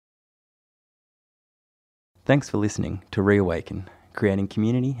Thanks for listening to Reawaken, creating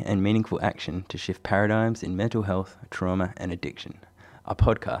community and meaningful action to shift paradigms in mental health, trauma and addiction, a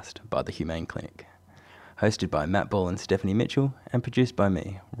podcast by the Humane Clinic. Hosted by Matt Ball and Stephanie Mitchell and produced by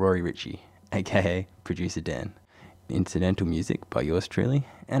me, Rory Ritchie, aka Producer Dan. Incidental music by yours truly,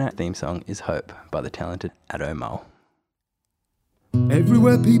 and our theme song is Hope by the talented Ado Mole.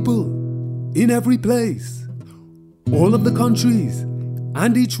 Everywhere people, in every place, all of the countries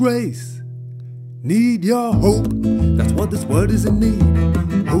and each race need your hope. That's what this world is in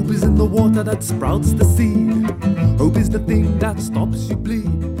need. Hope is in the water that sprouts the seed. Hope is the thing that stops you bleed.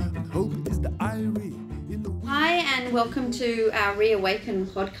 Hope is the irie in the... Hi and welcome to our Reawaken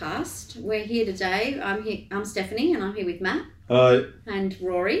podcast. We're here today. I'm Stephanie and I'm here with Matt. Hi. And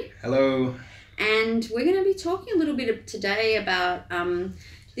Rory. Hello. And we're going to be talking a little bit today about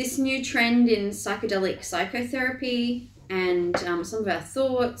this new trend in psychedelic psychotherapy and some of our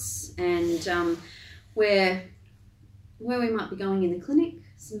thoughts and where we might be going in the clinic,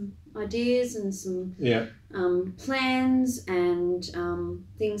 some ideas and some plans and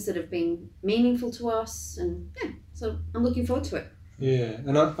things that have been meaningful to us, and so I'm looking forward to it. Yeah,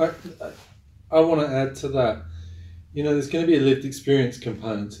 and I want to add to that. You know, there's going to be a lived experience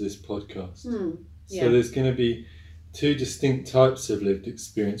component to this podcast. So there's going to be two distinct types of lived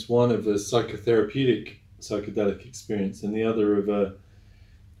experience. One of a psychotherapeutic psychedelic experience, and the other of a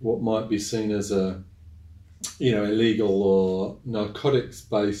what might be seen as a illegal or narcotics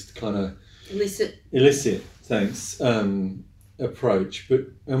based kind of illicit approach.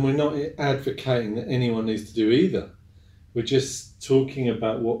 And we're not advocating that anyone needs to do either. We're just talking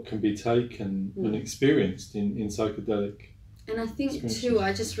about what can be taken and experienced in psychedelic. And I think too,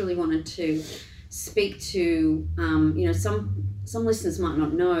 I just really wanted to speak to, some listeners might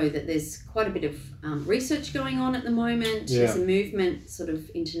not know that there's quite a bit of research going on at the moment. Yeah. There's a movement sort of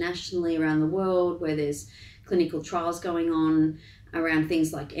internationally around the world where there's clinical trials going on around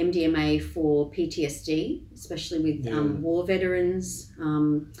things like MDMA for PTSD, especially with war veterans.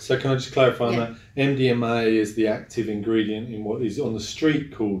 So can I just clarify on that? MDMA is the active ingredient in what is on the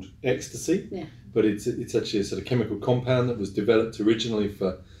street called ecstasy, but it's actually a sort of chemical compound that was developed originally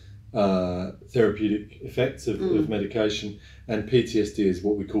for therapeutic effects of medication, and PTSD is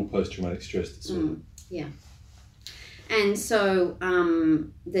what we call post-traumatic stress disorder. And so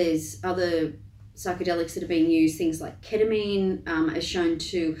there's other psychedelics that are being used, things like ketamine are shown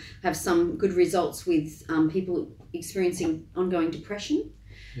to have some good results with people experiencing ongoing depression.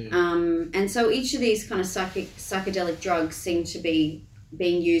 And so each of these kind of psychedelic drugs seem to be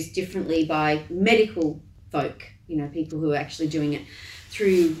being used differently by medical folk, people who are actually doing it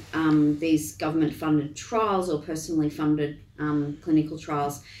through these government-funded trials or personally funded clinical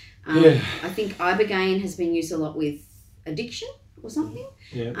trials. I think Ibogaine has been used a lot with addiction or something.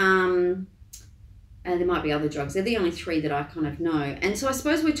 And there might be other drugs. They're the only three that I kind of know. And so I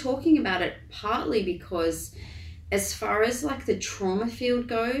suppose we're talking about it partly because as far as like the trauma field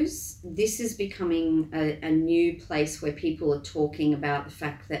goes, this is becoming a new place where people are talking about the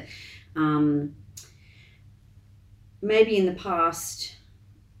fact that maybe in the past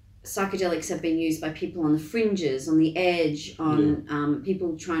psychedelics have been used by people on the fringes, on the edge, on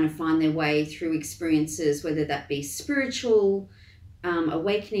people trying to find their way through experiences, whether that be spiritual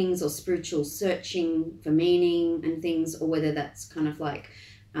awakenings or spiritual searching for meaning and things, or whether that's kind of like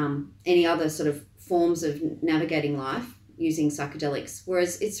any other sort of forms of navigating life using psychedelics.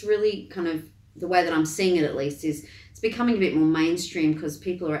 Whereas it's really kind of, the way that I'm seeing it at least, is it's becoming a bit more mainstream because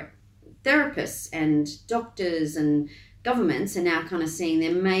people are therapists and doctors and governments are now kind of seeing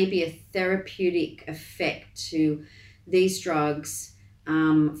there may be a therapeutic effect to these drugs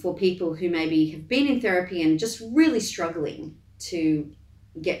for people who maybe have been in therapy and just really struggling to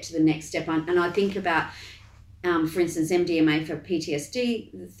get to the next step. And I think about, for instance, MDMA for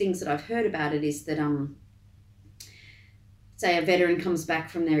PTSD. The things that I've heard about it is that, say a veteran comes back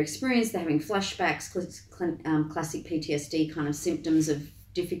from their experience, they're having flashbacks, classic PTSD kind of symptoms of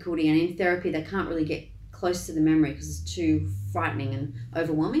difficulty, and in therapy they can't really get close to the memory because it's too frightening and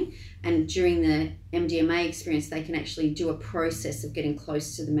overwhelming. And during the MDMA experience, they can actually do a process of getting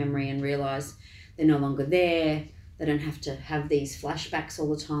close to the memory and realise they're no longer there. They don't have to have these flashbacks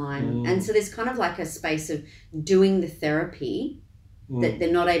all the time. And so there's kind of like a space of doing the therapy that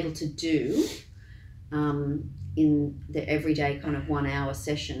they're not able to do in the everyday kind of 1 hour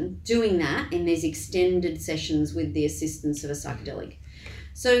session, doing that in these extended sessions with the assistance of a psychedelic.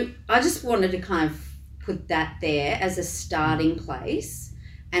 So I just wanted to kind of put that there as a starting place.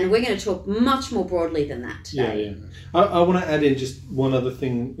 And we're going to talk much more broadly than that today. I want to add in just one other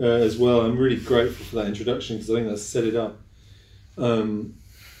thing as well. I'm really grateful for that introduction because I think that's set it up.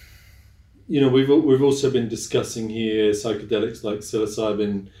 we've also been discussing here psychedelics like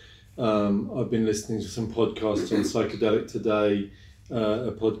psilocybin. I've been listening to some podcasts on Psychedelic Today,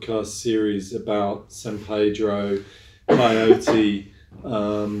 a podcast series about San Pedro, peyote,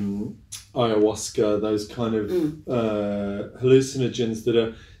 ayahuasca, those kind of hallucinogens that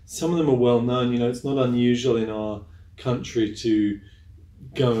are, some of them are well known. It's not unusual in our country to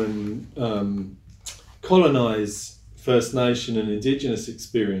go and colonize First Nation and Indigenous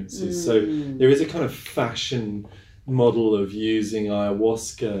experiences. So there is a kind of fashion model of using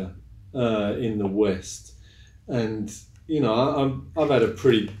ayahuasca in the West. And, I've had a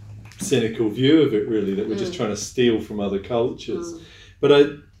pretty cynical view of it, really, that we're just trying to steal from other cultures. But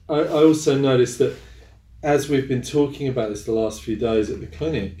I also noticed that as we've been talking about this the last few days at the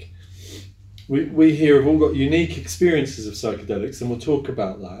clinic, we here have all got unique experiences of psychedelics, and we'll talk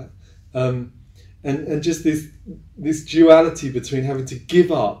about that. And just this duality between having to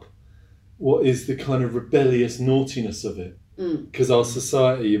give up what is the kind of rebellious naughtiness of it. Because our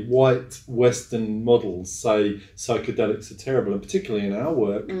society, white Western models say psychedelics are terrible, and particularly in our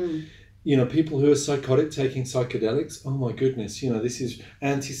work, people who are psychotic taking psychedelics, oh my goodness, this is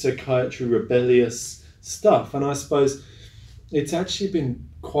anti-psychiatry, rebellious stuff. And I suppose it's actually been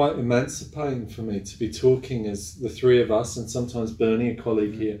quite emancipating for me to be talking as the three of us, and sometimes Bernie, a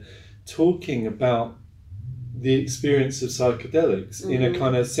colleague here, talking about the experience of psychedelics in a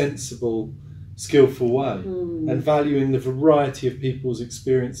kind of sensible, skillful way, and valuing the variety of people's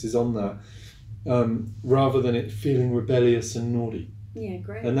experiences on that, rather than it feeling rebellious and naughty. Yeah,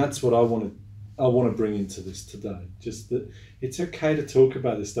 great. And that's what I want to bring into this today. Just that it's okay to talk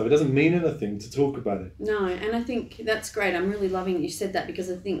about this stuff. It doesn't mean anything to talk about it. No, and I think that's great. I'm really loving that you said that, because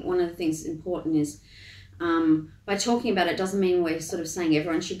I think one of the things important is by talking about it doesn't mean we're sort of saying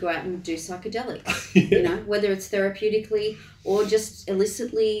everyone should go out and do psychedelics, whether it's therapeutically or just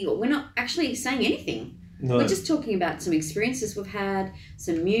illicitly. We're not actually saying anything. No. We're just talking about some experiences we've had,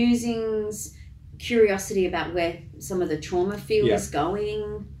 some musings, curiosity about where some of the trauma field is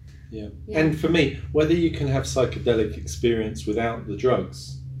going. Yeah. And for me, whether you can have psychedelic experience without the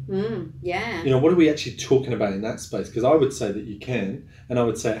drugs. What are we actually talking about in that space? Because I would say that you can, and I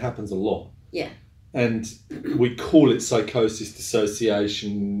would say it happens a lot. Yeah. And we call it psychosis,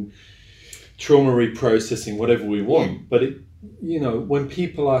 dissociation, trauma reprocessing, whatever we want. Yeah. But when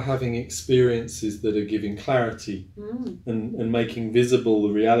people are having experiences that are giving clarity and making visible the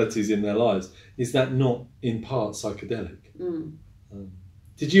realities in their lives, is that not in part psychedelic?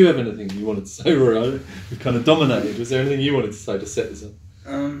 Did you have anything you wanted to say, Rory? We kind of dominated. Was there anything you wanted to say to set this up?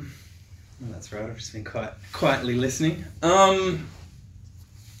 Well, that's right. I've just been quietly listening.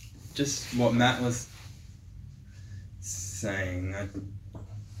 Just what Matt was saying, I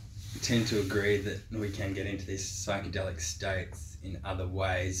tend to agree that we can get into these psychedelic states in other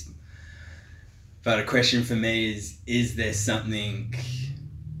ways. But a question for me is there something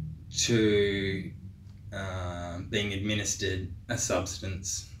to being administered a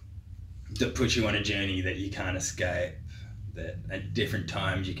substance that puts you on a journey that you can't escape, that at different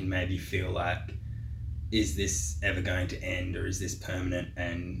times you can maybe feel like, is this ever going to end, or is this permanent?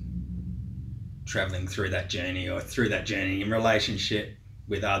 And traveling through that journey, or through that journey in relationship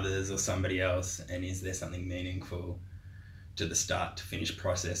with others or somebody else, and is there something meaningful to the start to finish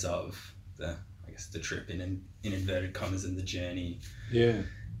process of the trip in inverted commas and the journey? Yeah.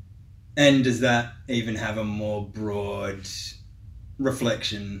 And does that even have a more broad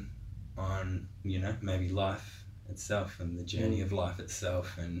reflection on, maybe life itself and the journey of life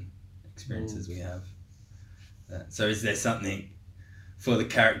itself and experiences we have? So is there something for the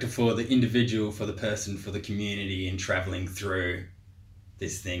character, for the individual, for the person, for the community in travelling through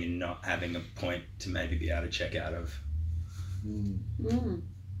this thing and not having a point to maybe be able to check out of?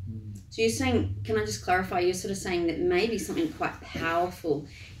 So you're saying, can I just clarify, you're sort of saying that maybe something quite powerful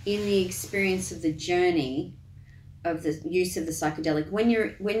in the experience of the journey of the use of the psychedelic when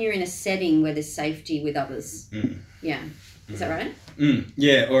you're in a setting where there's safety with others. Yeah. Is that right?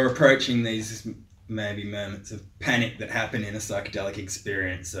 Yeah, or approaching these maybe moments of panic that happen in a psychedelic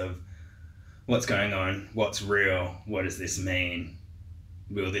experience of what's going on, what's real, what does this mean?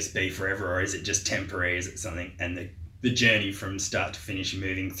 Will this be forever, or is it just temporary? Is it something? And the journey from start to finish,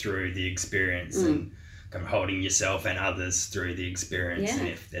 moving through the experience and kind of holding yourself and others through the experience, and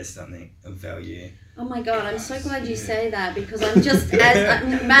if there's something of value. Oh my God, I'm so glad you say that, because I'm just,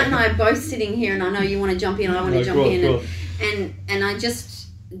 as Matt and I are both sitting here, and I know you want to jump in, I want to jump in, and I just,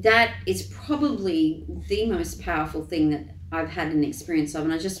 that is probably the most powerful thing that I've had an experience of,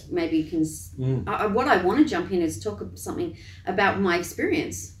 and I just maybe can, what I want to jump in is talk something about my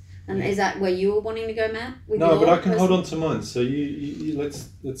experience And is that where you were wanting to go, Matt? No, but I can hold on to mine. So you let's.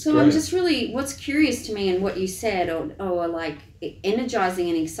 So great. I'm just really, what's curious to me and what you said, or like energizing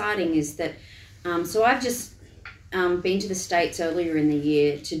and exciting, is that. So I've just been to the States earlier in the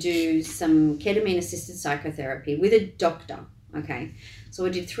year to do some ketamine-assisted psychotherapy with a doctor. Okay, so I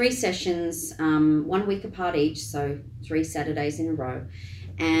did 3 sessions, 1 week apart each, so 3 Saturdays in a row,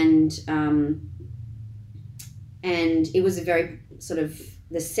 and it was a very sort of,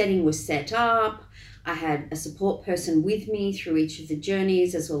 the setting was set up. I had a support person with me through each of the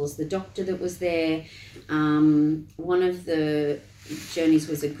journeys, as well as the doctor that was there. One of the journeys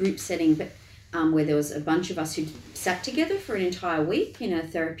was a group setting, but where there was a bunch of us who sat together for an entire week in a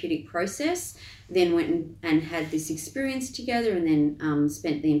therapeutic process, then went and had this experience together, and then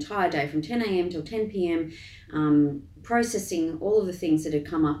spent the entire day from 10 a.m. till 10 p.m. Processing all of the things that had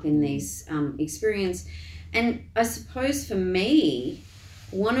come up in these experience. And I suppose for me,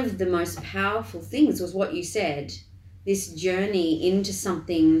 one of the most powerful things was what you said, this journey into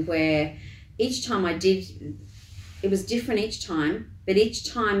something where each time I did, it was different each time, but each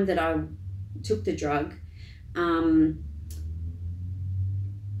time that I took the drug,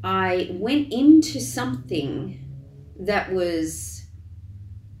 I went into something that was,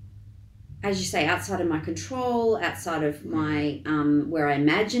 as you say, outside of my control, outside of my, where I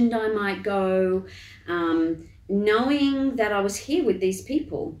imagined I might go, knowing that I was here with these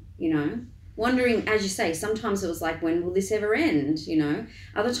people, you know, wondering, as you say, sometimes it was like, when will this ever end, you know,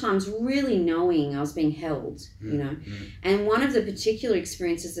 other times really knowing I was being held, you know. And one of the particular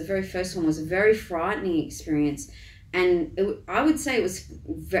experiences, the very first one, was a very frightening experience, and I would say it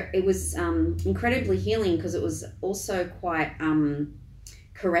was incredibly healing, because it was also quite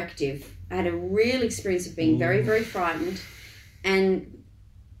corrective. I had a real experience of being very, very frightened, and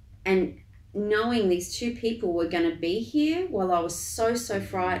knowing these 2 people were going to be here while I was so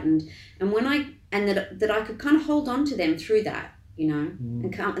frightened, and that I could kind of hold on to them through that, you know,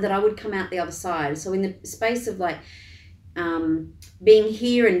 and that I would come out the other side. So in the space of like being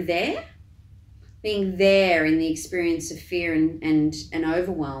here and there, being there in the experience of fear and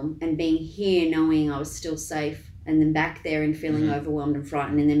overwhelm, and being here knowing I was still safe, and then back there and feeling overwhelmed and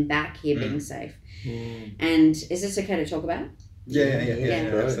frightened, and then back here being safe. And is this okay to talk about? Yeah,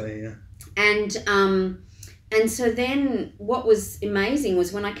 absolutely, yeah. And so then what was amazing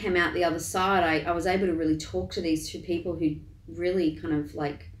was when I came out the other side, I was able to really talk to these 2 people who really kind of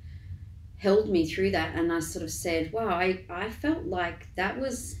like held me through that. And I sort of said, wow, I felt like that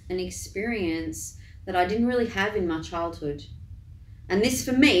was an experience that I didn't really have in my childhood. And this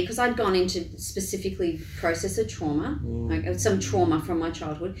for me, because I'd gone into specifically process of trauma, like some trauma from my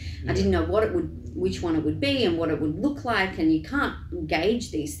childhood. I didn't know which one it would be and what it would look like, and you can't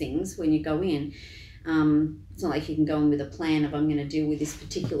gauge these things when you go in. It's not like you can go in with a plan of, I'm going to deal with this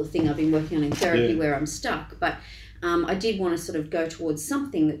particular thing I've been working on in therapy where I'm stuck. But I did want to sort of go towards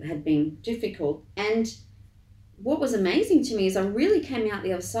something that had been difficult. And what was amazing to me is I really came out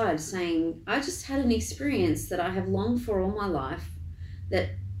the other side saying, I just had an experience that I have longed for all my life,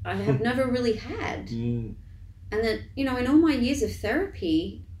 that I have never really had. And that, you know, in all my years of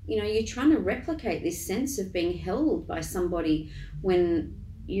therapy, you know, you're trying to replicate this sense of being held by somebody when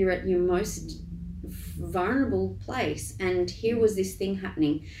you're at your most vulnerable place. And here was this thing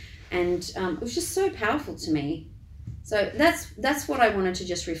happening. And it was just so powerful to me. So that's what I wanted to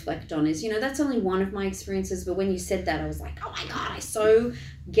just reflect on is, you know, that's only one of my experiences. But when you said that, I was like, oh my God, I so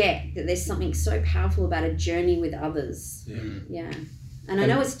get that there's something so powerful about a journey with others. Yeah. And I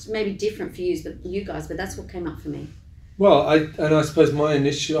know it's maybe different for you guys, but that's what came up for me. Well, I suppose my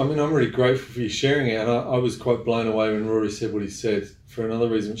initial, I mean, I'm really grateful for you sharing it. And I was quite blown away when Rory said what he said for another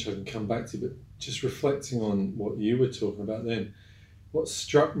reason, which I can come back to. But just reflecting on what you were talking about then, what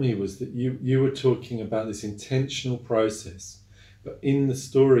struck me was that you were talking about this intentional process. But in the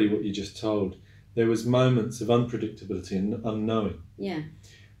story, what you just told, there was moments of unpredictability and unknowing. Yeah.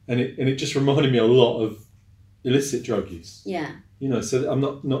 And it just reminded me a lot of illicit drug use. Yeah. You know, so I'm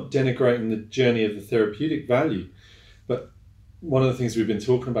not denigrating the journey of the therapeutic value, but one of the things we've been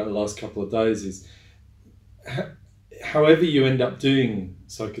talking about the last couple of days is however you end up doing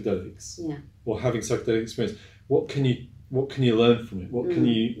psychedelics or having psychedelic experience, what can you learn from it? What can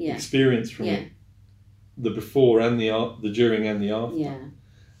you experience from it? The before and the during and the after. Yeah.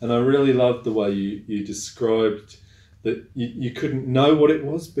 And I really loved the way you described that you couldn't know what it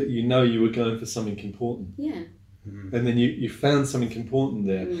was, but you know you were going for something important. Yeah. And then you found something important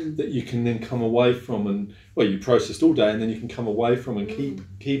there that you can then come away from, and well, you processed all day, and then you can come away from and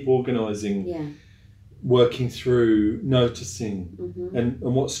keep organising, working through, noticing. And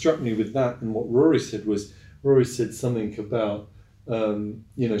what struck me with that and what Rory said was, Rory said something about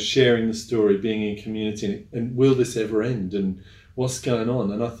sharing the story, being in community, and will this ever end, and what's going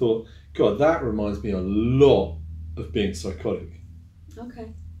on? And I thought, God, that reminds me a lot of being psychotic.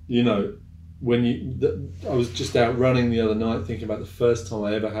 Okay. I was just out running the other night thinking about the first time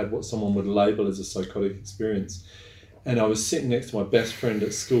I ever had what someone would label as a psychotic experience. And I was sitting next to my best friend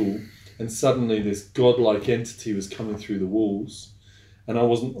at school, and suddenly this godlike entity was coming through the walls, and I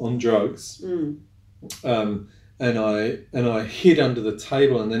wasn't on drugs. And I hid under the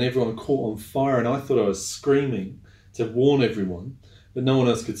table, and then everyone caught on fire, and I thought I was screaming to warn everyone, but no one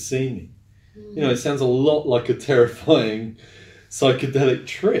else could see me. It sounds a lot like a terrifying psychedelic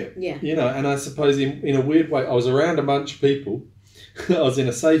trip. Yeah. And I suppose in a weird way, I was around a bunch of people. I was in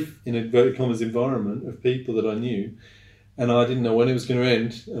a safe, in inverted commas, environment of people that I knew, and I didn't know when it was going to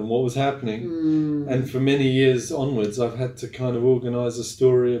end and what was happening. And for many years onwards, I've had to kind of organise a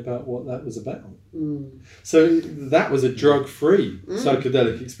story about what that was about. So that was a drug-free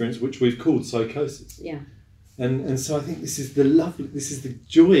psychedelic experience, which we've called psychosis. Yeah. And so I think this is the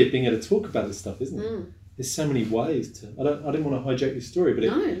joy of being able to talk about this stuff, isn't it? There's so many ways to. I didn't want to hijack your story,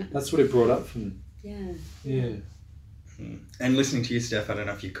 but that's what it brought up for me. Yeah. Yeah. And listening to you, Steph, I don't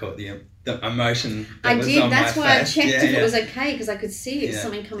know if you caught the emotion. I did. That's why face. I checked if it was okay, because I could see it was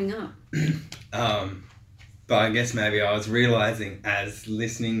something coming up. But I guess maybe I was realising as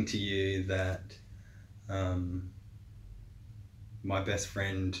listening to you that my best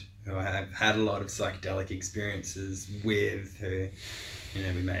friend, who I have had a lot of psychedelic experiences with, who,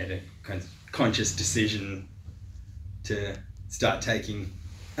 we made a conscious decision to start taking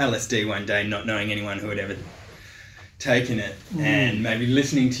LSD one day, not knowing anyone who had ever taken it, and maybe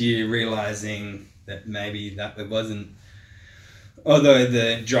listening to you, realising that maybe that it wasn't, although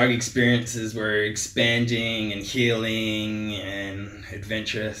the drug experiences were expanding and healing and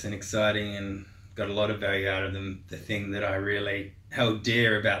adventurous and exciting and got a lot of value out of them, the thing that I really held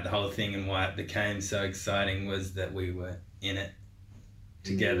dear about the whole thing and why it became so exciting was that we were in it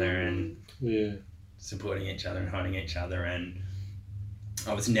together and supporting each other and holding each other, and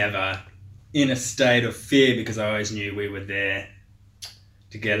I was never in a state of fear because I always knew we were there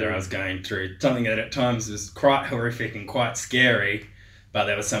together. I was going through something that at times was quite horrific and quite scary, but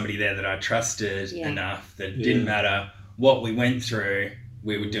there was somebody there that I trusted enough that it didn't matter what we went through,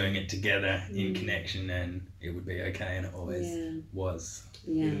 we were doing it together in connection, and it would be okay, and it always was.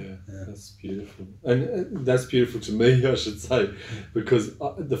 Yeah, that's beautiful. And that's beautiful to me, I should say, because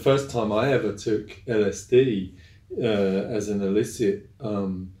the first time I ever took LSD as an illicit,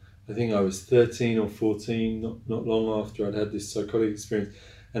 I think I was 13 or 14, not long after I'd had this psychotic experience,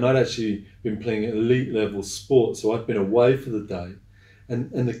 and I'd actually been playing elite level sport, so I'd been away for the day, and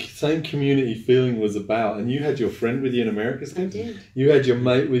the same community feeling was about. And you had your friend with you in America, Steve? I did. You had your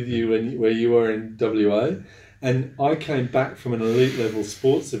mate with you where you were in WA. And I came back from an elite level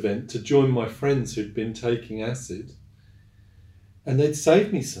sports event to join my friends who'd been taking acid, and they'd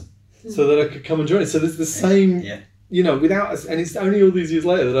saved me some so that I could come and join it. So there's the same, without us. And it's only all these years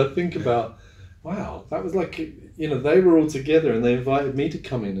later that I think about, wow, that was like, they were all together and they invited me to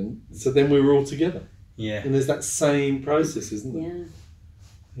come in. And so then we were all together. Yeah. And there's that same process, isn't there? Yeah.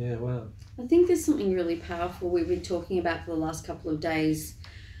 Yeah, wow. I think there's something really powerful we've been talking about for the last couple of days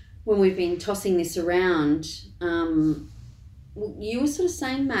when we've been tossing this around. You were sort of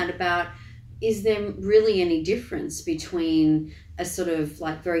saying, Matt, about, is there really any difference between a sort of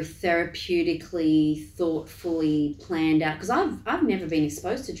like very therapeutically, thoughtfully planned out, because I've never been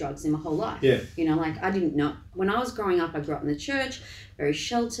exposed to drugs in my whole life. Yeah. I didn't know. When I was growing up, I grew up in the church, very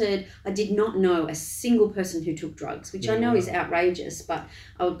sheltered. I did not know a single person who took drugs, which I know is outrageous, but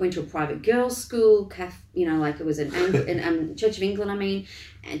I went to a private girls' school, it was an Church of England,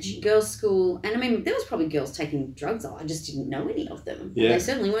 and girls' school. And there was probably girls taking drugs. I just didn't know any of them. Yeah. They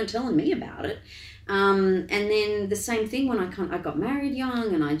certainly weren't telling me about it. And then the same thing when I got married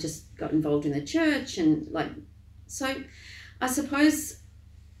young, and I just got involved in the church, and so I suppose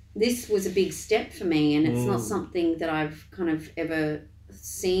this was a big step for me, and it's not something that I've kind of ever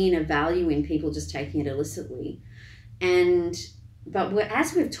seen a value in, people just taking it illicitly. But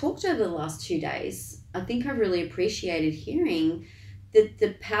as we've talked over the last 2 days, I think I've really appreciated hearing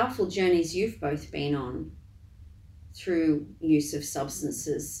the powerful journeys you've both been on through use of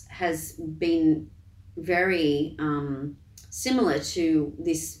substances has been very similar to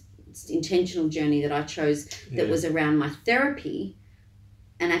this intentional journey that I chose that was around my therapy.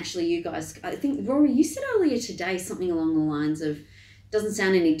 And actually you guys, I think, Rory, you said earlier today something along the lines of, doesn't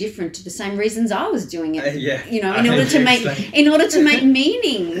sound any different to the same reasons I was doing it. In order to make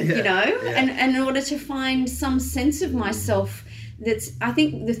meaning, and in order to find some sense of myself. I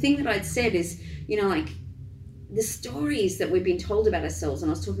think the thing that I'd said is, the stories that we've been told about ourselves, and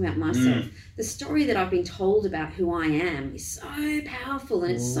I was talking about myself, the story that I've been told about who I am is so powerful,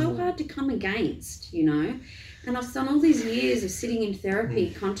 and it's so hard to come against, you know. And I've done all these years of sitting in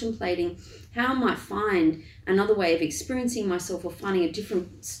therapy, contemplating how I might find another way of experiencing myself or finding a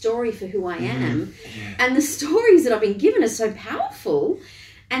different story for who I am. And the stories that I've been given are so powerful.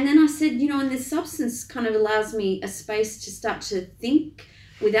 And then I said, you know, and this substance kind of allows me a space to start to think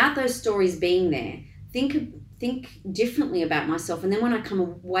without those stories being there. Think differently about myself. And then when I come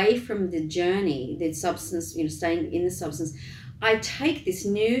away from the journey, the substance, you know, staying in the substance, I take this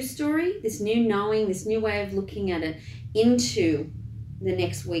new story, this new knowing, this new way of looking at it into the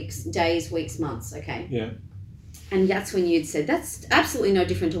next days, weeks, months, okay? Yeah. And that's when you'd said, that's absolutely no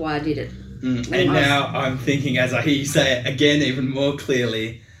different to why I did it. And now I'm thinking, as I hear you say it again even more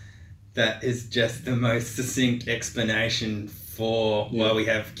clearly, that is just the most succinct explanation for why we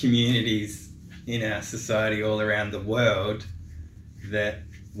have communities in our society all around the world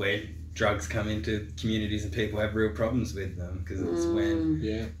where drugs come into communities and people have real problems with them, because it's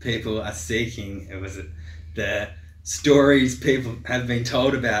when people are seeking, the stories people have been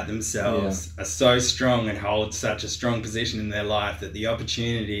told about themselves are so strong and hold such a strong position in their life that the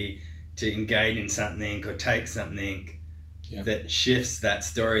opportunity to engage in something or take something that shifts that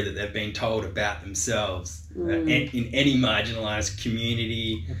story that they've been told about themselves in any marginalised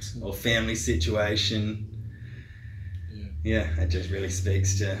community or family situation. It just really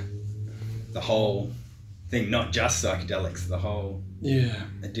speaks to the whole thing, not just psychedelics, the whole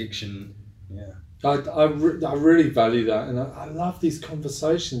addiction. I really value that, and I love these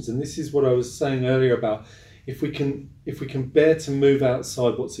conversations. And this is what I was saying earlier about if we can bear to move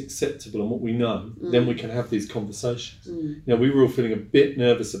outside what's acceptable and what we know, then we can have these conversations. You know, we were all feeling a bit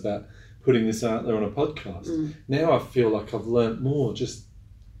nervous about putting this out there on a podcast. Now I feel like I've learnt more just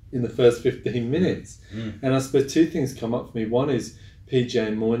in the first 15 minutes. And I suppose two things come up for me. One is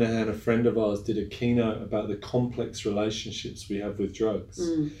PJ Moynihan, a friend of ours, did a keynote about the complex relationships we have with drugs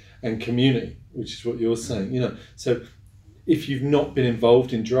and community, which is what you're saying. You know, so if you've not been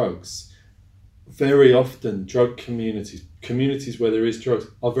involved in drugs, very often drug communities where there is drugs,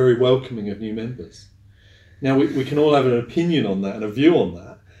 are very welcoming of new members. Now we can all have an opinion on that and a view on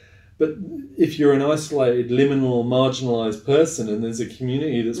that, but if you're an isolated, liminal, marginalised person and there's a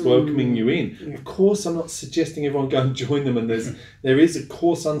community that's welcoming you in, of course I'm not suggesting everyone go and join them, and there is of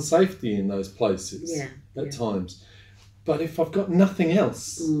course unsafety in those places at times. But if I've got nothing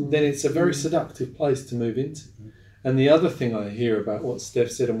else, then it's a very seductive place to move into. And the other thing I hear about what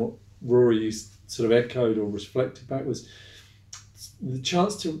Steph said and what Rory sort of echoed or reflected back was the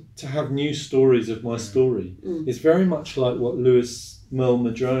chance to have new stories of my story is very much like what Louis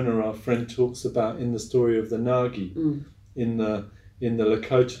Mehl-Madrona, our friend, talks about in the story of the Nagi in the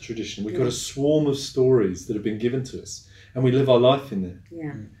Lakota tradition. We've got a swarm of stories that have been given to us, and we live our life in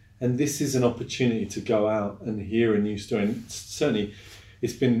there. And this is an opportunity to go out and hear a new story. And certainly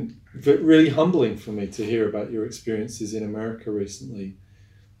it's been really humbling for me to hear about your experiences in America recently.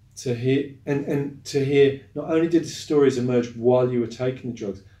 To hear and to hear not only did the stories emerge while you were taking the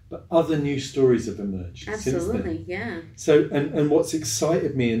drugs, but other new stories have emerged. Absolutely, since then. So and what's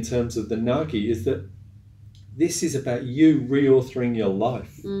excited me in terms of the Nagi is that this is about you reauthoring your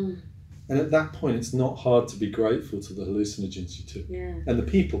life. And at that point, it's not hard to be grateful to the hallucinogens you took and the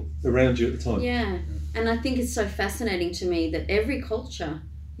people around you at the time. And I think it's so fascinating to me that every culture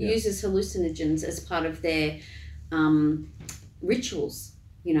uses hallucinogens as part of their rituals,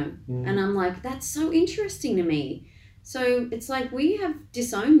 you know. And I'm like, that's so interesting to me. So it's like we have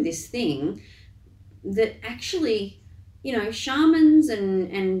disowned this thing that actually, you know, shamans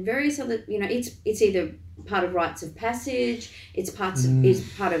and various other, you know, it's either part of rites of passage, it's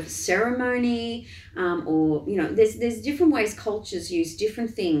part of ceremony, or, you know, there's different ways cultures use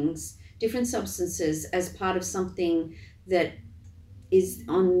different things, different substances as part of something that is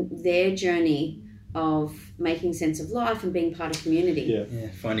on their journey of making sense of life and being part of community.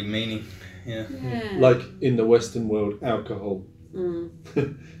 Finding meaning. Like in the Western world, alcohol.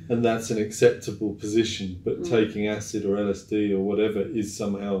 And that's an acceptable position, but taking acid or LSD or whatever is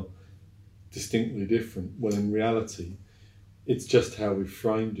somehow distinctly different, when in reality it's just how we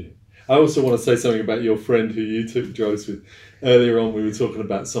framed it. I also want to say something about your friend who you took drugs with. Earlier on we were talking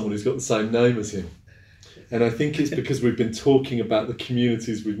about someone who's got the same name as him, and I think it's because we've been talking about the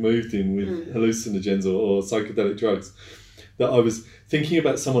communities we've moved in with hallucinogens or psychedelic drugs, that I was thinking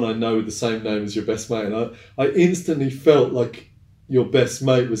about someone I know with the same name as your best mate, and I instantly felt like your best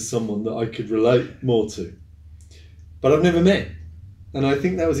mate was someone that I could relate more to, but I've never met. And I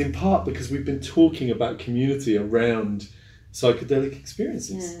think that was in part because we've been talking about community around psychedelic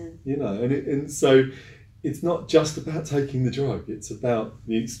experiences, you know, and so it's not just about taking the drug, it's about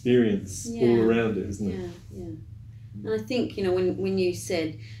the experience all around it, isn't it? Yeah. And I think, when you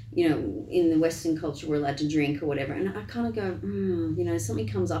said, in the Western culture we're allowed to drink or whatever, and I kind of go, something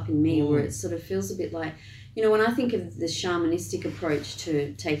comes up in me where it sort of feels a bit like, when I think of the shamanistic approach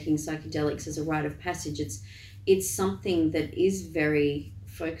to taking psychedelics as a rite of passage, it's something that is very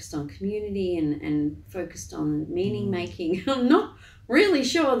focused on community and focused on meaning making. I'm not really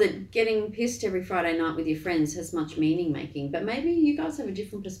sure that getting pissed every Friday night with your friends has much meaning making, but maybe you guys have a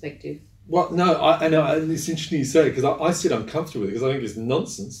different perspective. Well, no, I know, and it's interesting you say it, because I sit uncomfortable with it, because I think it's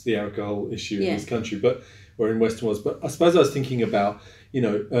nonsense, the alcohol issue in this country, or in Western world. But I suppose I was thinking about,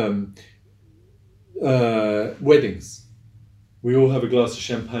 weddings. We all have a glass of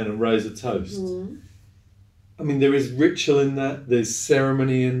champagne and raise a toast. Mm. I mean, there is ritual in that, there's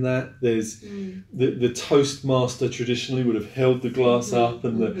ceremony in that, there's the toastmaster traditionally would have held the glass up,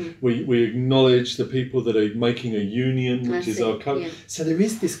 and we acknowledge the people that are making a union, which is our culture. Yeah. So there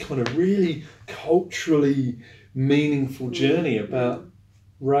is this kind of really culturally meaningful journey about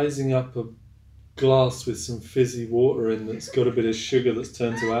raising up a glass with some fizzy water in that's got a bit of sugar that's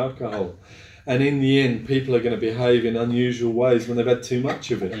turned to alcohol. And in the end, people are going to behave in unusual ways when they've had too much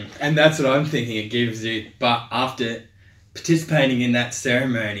of it. And that's what I'm thinking it gives you. But after participating in that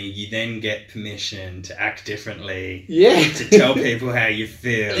ceremony, you then get permission to act differently. Yeah. To tell people how you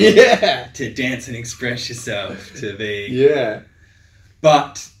feel. Yeah. To dance and express yourself. To be... Yeah.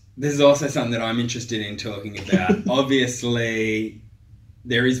 But there's also something that I'm interested in talking about. Obviously,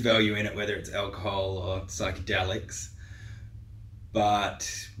 there is value in it, whether it's alcohol or psychedelics. But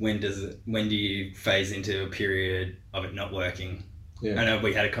when do you phase into a period of it not working? Yeah. I know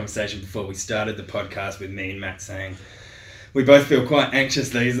we had a conversation before we started the podcast with me and Matt saying we both feel quite anxious.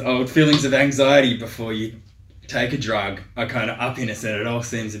 These old feelings of anxiety before you take a drug are kind of up in us, and it all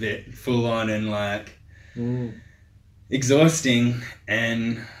seems a bit full on and like exhausting.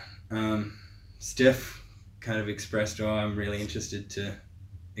 And Steph kind of expressed, I'm really interested to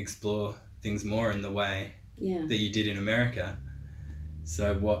explore things more in the way that you did in America.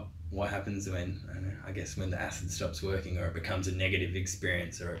 So what happens when, I guess, when the acid stops working, or it becomes a negative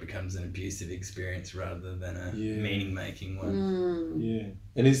experience, or it becomes an abusive experience rather than a meaning-making one? Yeah.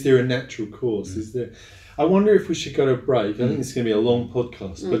 And is there a natural cause? Is there? I wonder if we should go to a break. I think it's going to be a long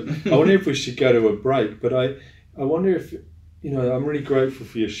podcast, but I wonder if we should go to a break. But I wonder if, I'm really grateful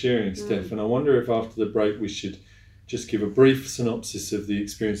for your sharing, Steph, and I wonder if after the break we should just give a brief synopsis of the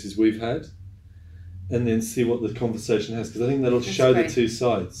experiences we've had, and then see what the conversation has, because I think that'll show the two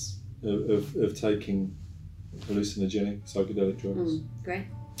sides of taking hallucinogenic psychedelic drugs. Great.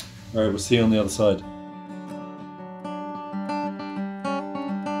 All right, we'll see you on the other side.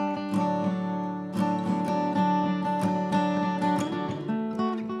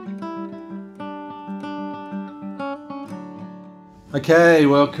 Okay,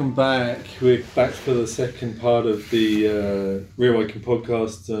 welcome back. We're back for the second part of the Reawaken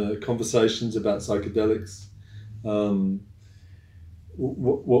podcast, conversations about psychedelics.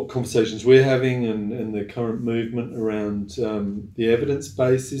 What conversations we're having, and the current movement around the evidence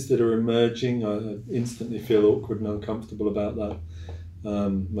bases that are emerging. I instantly feel awkward and uncomfortable about that.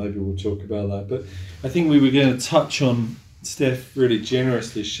 Maybe we'll talk about that. But I think we were going to touch on, Steph really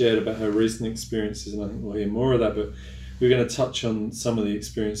generously shared about her recent experiences, and I think we'll hear more of that. But we're going to touch on some of the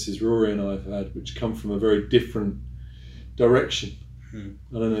experiences Rory and I have had, which come from a very different direction. I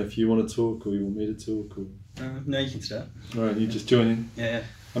don't know if you want to talk, or you want me to talk, or... No, you can start. All right, you just join in. Yeah.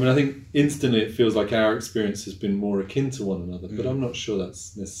 I mean, I think instantly it feels like our experience has been more akin to one another, but I'm not sure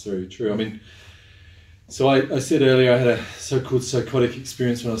that's necessarily true. I mean, so I said earlier I had a so-called psychotic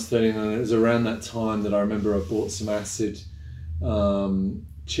experience when I was 13, and it was around that time that I remember I bought some acid,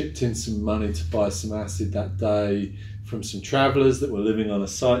 chipped in some money to buy some acid that day from some travellers that were living on a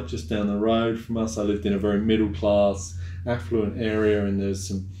site just down the road from us. I lived in a very middle-class, affluent area, and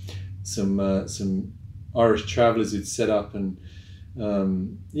there's some Irish travellers who'd set up, and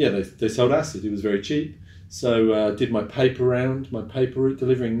they sold acid. It was very cheap. So I did my paper route,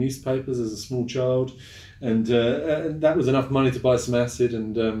 delivering newspapers as a small child, and that was enough money to buy some acid,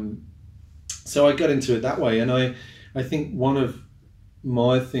 and so I got into it that way. And I think one of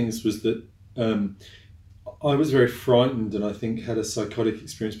my things was that I was very frightened, and I think had a psychotic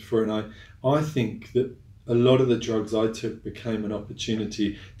experience before, and I think that a lot of the drugs I took became an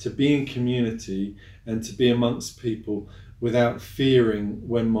opportunity to be in community and to be amongst people without fearing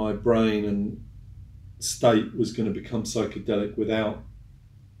when my brain and state was going to become psychedelic without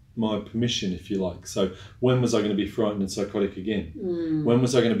my permission, if you like. So when was I going to be frightened and psychotic again? When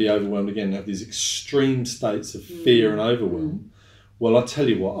was I going to be overwhelmed again and have these extreme states of fear and overwhelm? Well, I'll tell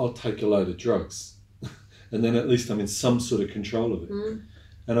you what, I'll take a load of drugs. and then at least I'm in some sort of control of it.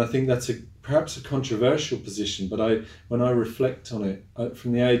 And I think that's perhaps a controversial position, but when I reflect on it,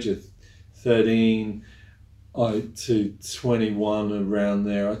 from the age of 13 to 21, around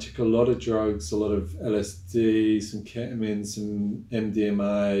there, I took a lot of drugs, a lot of LSD, some ketamine, some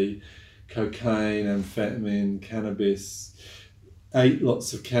MDMA, cocaine, amphetamine, cannabis. Ate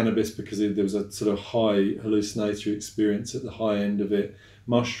lots of cannabis because there was a sort of high hallucinatory experience at the high end of it.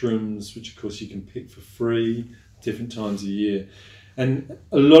 Mushrooms, which of course you can pick for free different times a year. And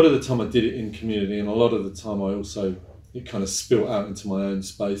a lot of the time I did it in community, and a lot of the time it kind of spilt out into my own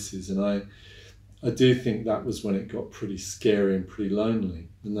spaces. And I do think that was when it got pretty scary and pretty lonely.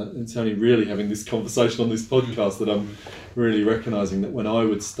 And it's only really having this conversation on this podcast that I'm really recognising that when I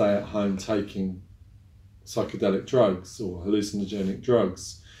would stay at home taking psychedelic drugs or hallucinogenic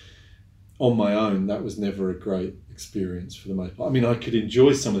drugs on my own, that was never a great experience for the most part. I mean, I could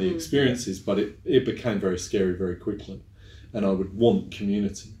enjoy some of the experiences, but it became very scary very quickly. And I would want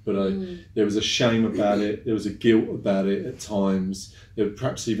community, but there was a shame about it. There was a guilt about it at times. There was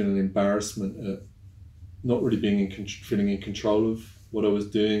perhaps even an embarrassment at not really being feeling in control of what I was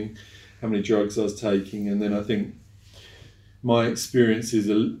doing, how many drugs I was taking. And then I think my experiences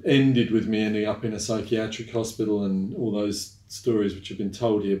ended with me ending up in a psychiatric hospital and all those stories which have been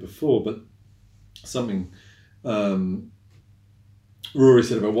told here before. But something Rory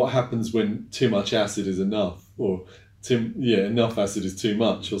said about what happens when too much acid is enough, or enough acid is too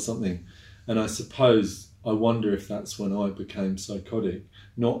much or something. And I suppose, I wonder if that's when I became psychotic.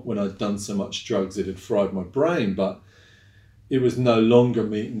 Not when I'd done so much drugs it had fried my brain, but it was no longer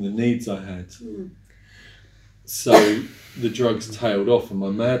meeting the needs I had. So the drugs tailed off and my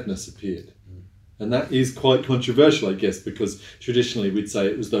madness appeared. And that is quite controversial, I guess, because traditionally we'd say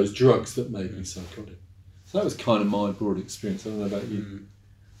it was those drugs that made me psychotic. So that was kind of my broad experience. I don't know about you.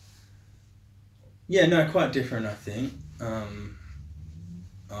 Yeah, no, quite different, I think.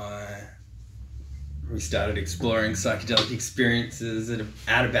 We started exploring psychedelic experiences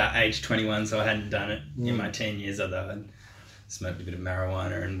at about age 21, so I hadn't done it in my teen years, although I'd smoked a bit of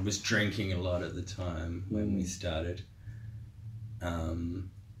marijuana and was drinking a lot at the time when we started.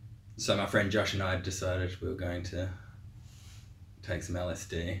 So my friend Josh and I decided we were going to take some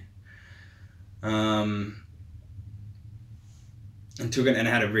LSD. And took it and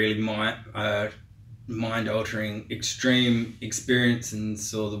had a really mind-altering, extreme experience and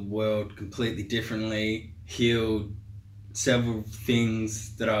saw the world completely differently, healed several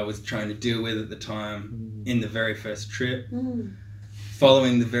things that I was trying to deal with at the time in the very first trip.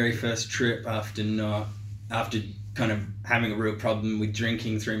 Following the very first trip, after kind of having a real problem with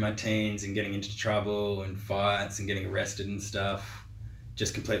drinking through my teens and getting into trouble and fights and getting arrested and stuff,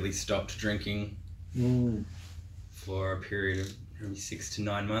 just completely stopped drinking for a period of maybe 6 to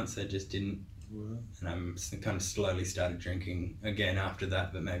 9 months. I just didn't. And I'm kind of slowly started drinking again after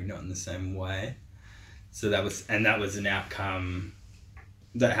that, but maybe not in the same way. So that was an outcome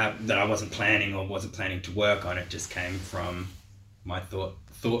that I wasn't planning or wasn't planning to work on. It just came from my thought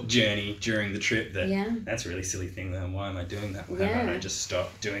journey during the trip that's a really silly thing. Then why am I doing that? Why don't I just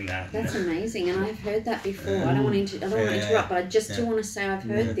stop doing that? That's amazing, and I've heard that before. I don't want to interrupt, but I just do want to say I've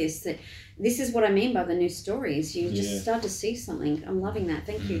heard this is what I mean by the new stories. You just start to see something. I'm loving that.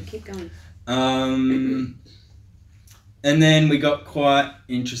 Thank you. Keep going. And then we got quite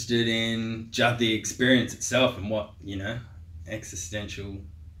interested in just the experience itself and what, existential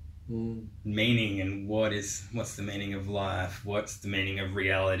meaning and what's the meaning of life, what's the meaning of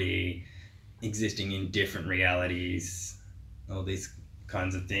reality, existing in different realities, all these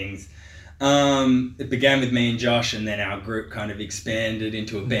kinds of things. It began with me and Josh, and then our group kind of expanded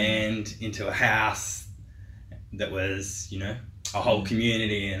into a band, into a house that was, a whole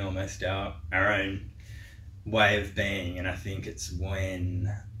community and almost our own way of being. And I think it's when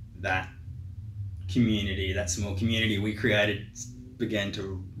that community, that small community we created, began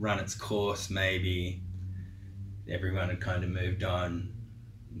to run its course. Maybe everyone had kind of moved on.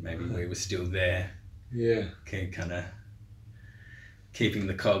 Maybe we were still there. Yeah. Kind of keeping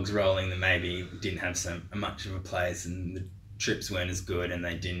the cogs rolling, that maybe didn't have so much of a place and the trips weren't as good and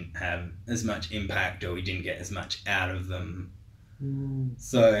they didn't have as much impact, or we didn't get as much out of them.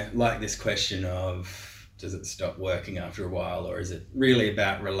 So like this question of, does it stop working after a while, or is it really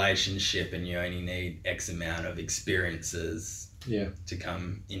about relationship and you only need X amount of experiences to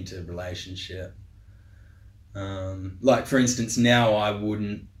come into relationship? Like for instance, now I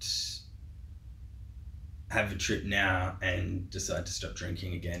wouldn't have a trip now and decide to stop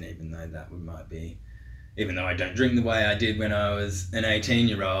drinking again, even though I don't drink the way I did when I was an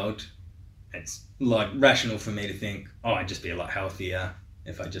 18-year-old. It's like rational for me to think, I'd just be a lot healthier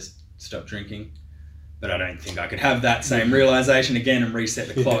if I just stopped drinking. But I don't think I could have that same realization again and reset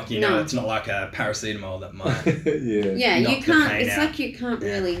the clock. You know, it's not like a paracetamol that might. You can't. It's like you can't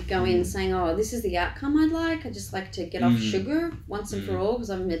really go in saying, "Oh, this is the outcome I'd like. I just like to get off sugar once and for all because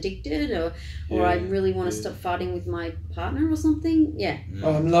I'm addicted, or I really want to stop fighting with my partner or something." Yeah.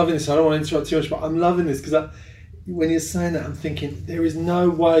 Oh, I'm loving this. I don't want to interrupt too much, but I'm loving this because when you're saying that, I'm thinking there is no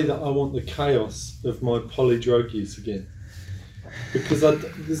way that I want the chaos of my poly drug use again. Because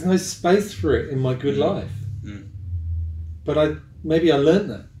there's no space for it in my good life. But maybe I learned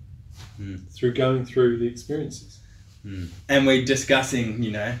that through going through the experiences. And we're discussing,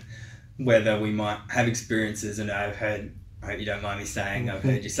 you know, whether we might have experiences, and I hope you don't mind me saying, I've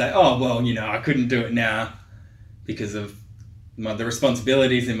heard you say, oh, well, you know, I couldn't do it now because of the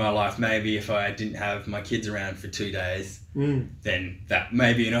responsibilities in my life. Maybe if I didn't have my kids around for 2 days, then that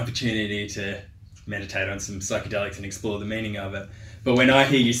may be an opportunity to meditate on some psychedelics and explore the meaning of it. But when I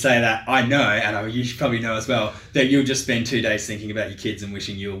hear you say that, I know, and you probably know as well, that you'll just spend 2 days thinking about your kids and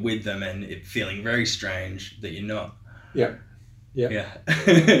wishing you were with them, and it feeling very strange that you're not. Yeah,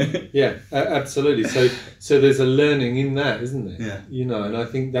 absolutely. So there's a learning in that, isn't there? Yeah. You know, and I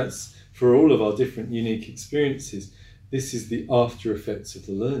think that's for all of our different unique experiences. This is the after effects of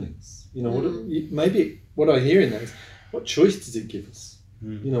the learnings. You know, maybe what I hear in that is, what choice does it give us?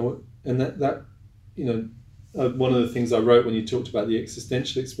 You know, and that you know, one of the things I wrote when you talked about the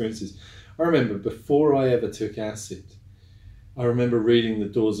existential experiences, I remember before I ever took acid, I remember reading The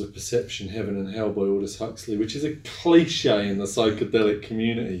Doors of Perception, Heaven and Hell by Aldous Huxley, which is a cliche in the psychedelic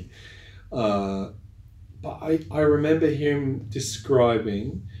community. But I remember him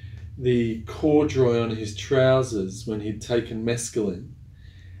describing the corduroy on his trousers when he'd taken mescaline.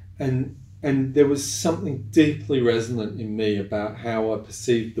 And there was something deeply resonant in me about how I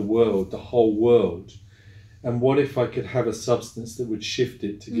perceived the world, the whole world. And what if I could have a substance that would shift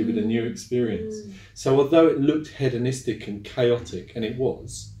it to give it a new experience? So although it looked hedonistic and chaotic, and it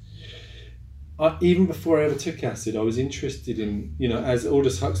was, even before I ever took acid, I was interested in, you know, as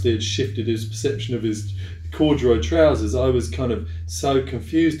Aldous Huxley had shifted his perception of his corduroy trousers, I was kind of so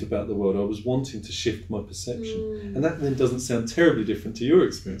confused about the world. I was wanting to shift my perception. And that then doesn't sound terribly different to your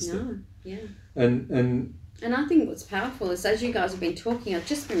experience. No, yeah. And I think what's powerful is, as you guys have been talking, I've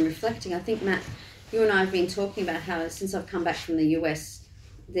just been reflecting. I think, Matt, you and I have been talking about how since I've come back from the US,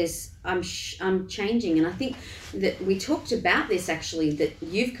 I'm changing, and I think that we talked about this actually. That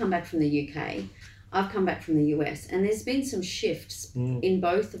you've come back from the UK, I've come back from the US, and there's been some shifts in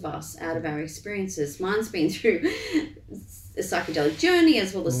both of us out of our experiences. Mine's been through a psychedelic journey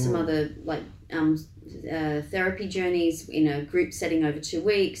as well as some other therapy journeys in a group setting over 2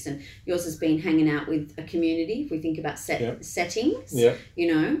 weeks, and yours has been hanging out with a community. If we think about settings,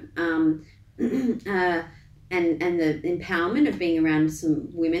 you know. And the empowerment of being around some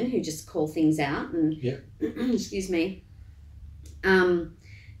women who just call things out and excuse me, and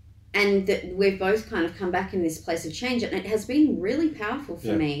that we've both kind of come back in this place of change, and it has been really powerful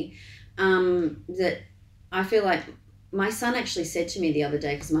for me. That I feel like my son actually said to me the other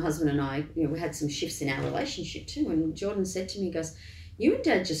day, because my husband and I, you know, we had some shifts in our relationship too, and Jordan said to me, he goes, "You and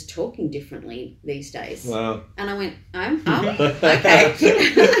Dad just talking differently these days." Wow. And I went, okay.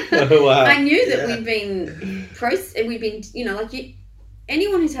 Wow. I knew that we'd been, you know, like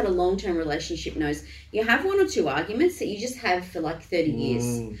anyone who's had a long-term relationship knows you have 1 or 2 arguments that you just have for like 30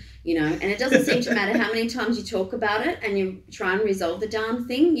 years, you know, and it doesn't seem to matter how many times you talk about it and you try and resolve the darn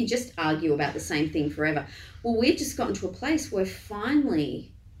thing, you just argue about the same thing forever. Well, we've just gotten to a place where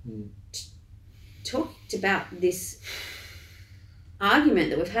finally talked about this argument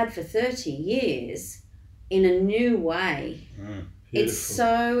that we've had for 30 years in a new way. It's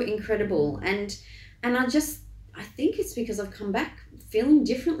so incredible, and I think it's because I've come back feeling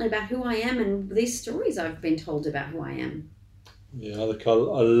differently about who I am and these stories I've been told about who I am. Yeah,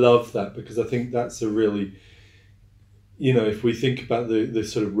 I love that, because I think that's a really, you know, if we think about the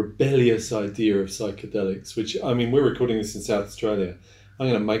sort of rebellious idea of psychedelics, which, I mean, we're recording this in South Australia. I'm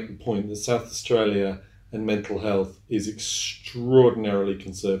going to make the point that South Australia and mental health is extraordinarily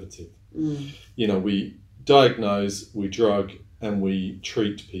conservative. You know, we diagnose, we drug, and we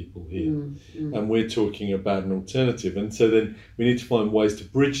treat people here. And we're talking about an alternative. And so then we need to find ways to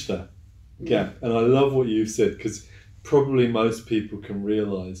bridge that gap. And I love what you've said, because probably most people can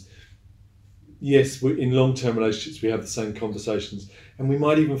realise, yes, in long-term relationships we have the same conversations, and we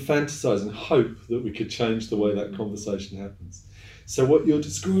might even fantasise and hope that we could change the way that conversation happens. So what you're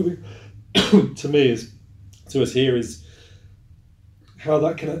describing to us here is how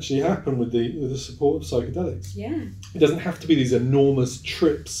that can actually happen with the support of psychedelics. Yeah. It doesn't have to be these enormous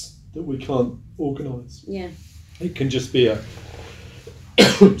trips that we can't organise. Yeah. It can just be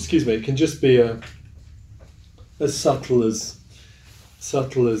it can just be as subtle as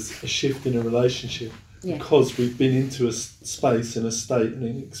a shift in a relationship, because we've been into a space and a state and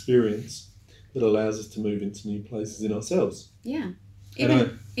an experience that allows us to move into new places in ourselves. Yeah.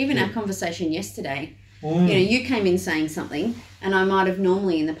 Even our conversation yesterday, you came in saying something, and I might have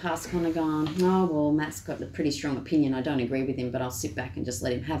normally in the past kind of gone, oh, well, Matt's got a pretty strong opinion. I don't agree with him, but I'll sit back and just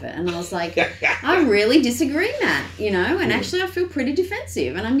let him have it. And I was like, I really disagree, Matt, and actually I feel pretty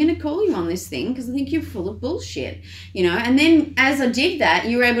defensive, and I'm going to call you on this thing because I think you're full of bullshit, And then as I did that,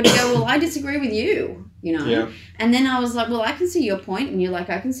 you were able to go, well, I disagree with you. And then I was like, well, I can see your point, and you're like,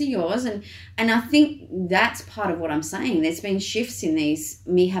 I can see yours, and I think that's part of what I'm saying. There's been shifts in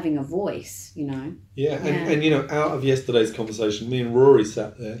me having a voice, And out of yesterday's conversation, me and Rory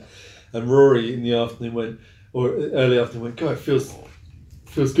sat there, and Rory in the afternoon early afternoon went, God, it feels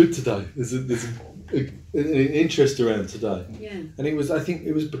good today. There's an interest around today. Yeah. And I think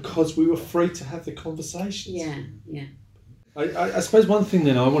it was because we were free to have the conversations. Yeah. I suppose one thing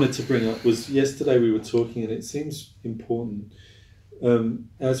then I wanted to bring up was yesterday we were talking, and it seems important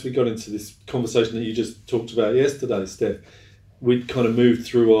as we got into this conversation that you just talked about yesterday, Steph, we'd kind of moved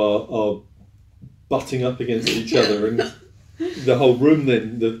through our butting up against each other, and the whole room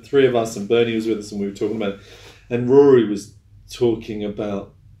then, the three of us, and Bernie was with us, and we were talking about it, and Rory was talking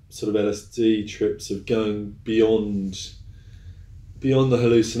about sort of LSD trips of going beyond the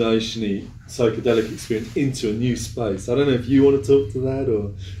hallucination-y psychedelic experience into a new space. I don't know if you want to talk to that,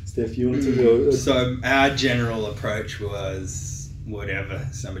 or Steph, you want to go? So our general approach was whatever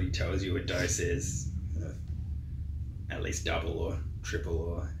somebody tells you a dose is, at least double or triple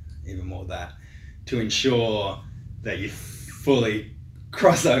or even more that, to ensure that you fully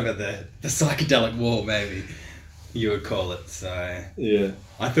cross over the psychedelic wall, maybe you would call it. So yeah,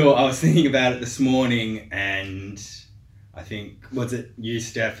 I was thinking about it this morning, and I think, was it you,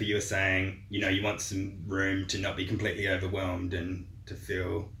 Steph, who you were saying, you want some room to not be completely overwhelmed and to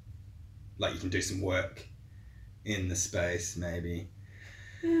feel like you can do some work in the space, maybe.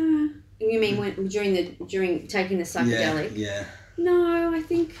 You mean during taking the psychedelic? Yeah. No, I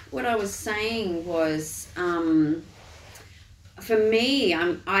think what I was saying was, for me,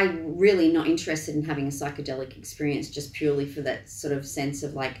 I'm really not interested in having a psychedelic experience just purely for that sort of sense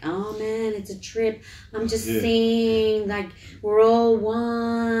of like, oh man, it's a trip. I'm just seeing like we're all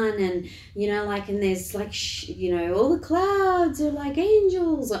one, and and there's like all the clouds are like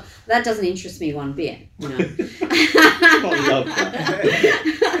angels. That doesn't interest me one bit. I love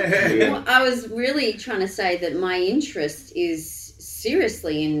that. Well, I was really trying to say that my interest is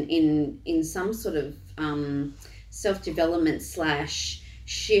seriously in some sort of self-development /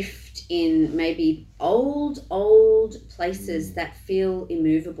 shift in maybe old places that feel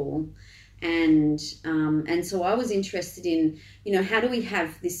immovable, and so I was interested in how do we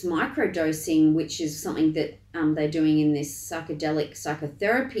have this microdosing, which is something that they're doing in this psychedelic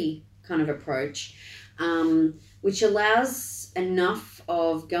psychotherapy kind of approach, which allows enough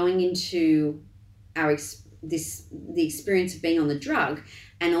of going into the experience of being on the drug,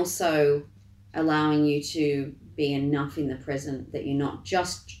 and also allowing you to be enough in the present that you're not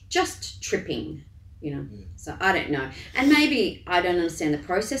just tripping, So I don't know. And maybe I don't understand the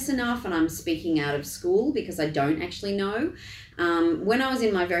process enough, and I'm speaking out of school because I don't actually know. When I was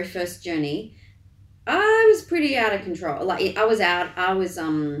in my very first journey, I was pretty out of control. Like it was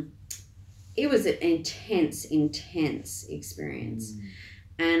an intense experience.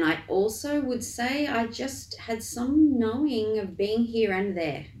 And I also would say I just had some knowing of being here and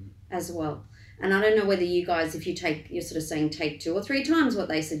there as well. And I don't know whether you guys, if you're sort of saying take 2 or 3 times what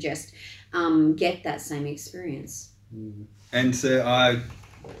they suggest, get that same experience. And so I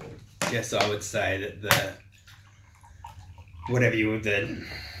guess I would say that the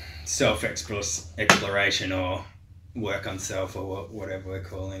self-exploration or work on self or whatever we're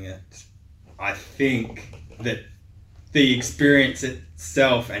calling it, I think that the experience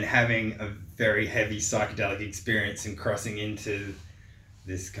itself and having a very heavy psychedelic experience and crossing into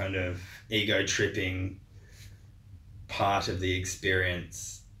this kind of ego tripping part of the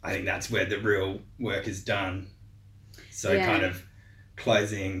experience, I think that's where the real work is done. So kind of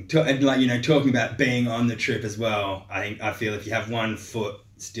closing and like talking about being on the trip as well. I feel if you have one foot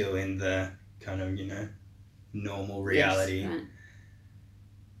still in the kind of normal reality, right,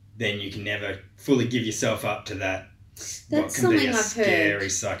 then you can never fully give yourself up to that. That's what can be something a I've scary heard.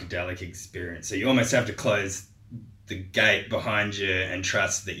 Psychedelic experience. So you almost have to close the gate behind you and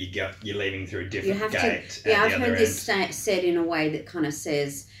trust that you're leaving through a different gate. I've heard this said in a way that kind of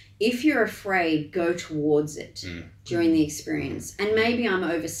says, if you're afraid, go towards it during the experience. And maybe I'm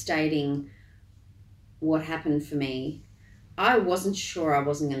overstating what happened for me. I wasn't sure I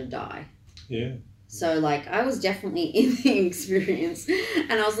wasn't going to die. Yeah. So, like, I was definitely in the experience,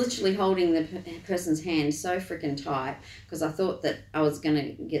 and I was literally holding the person's hand so freaking tight because I thought that I was going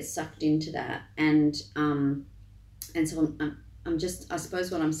to get sucked into that. And so I'm just, I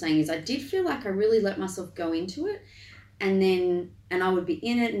suppose what I'm saying is I did feel like I really let myself go into it, and I would be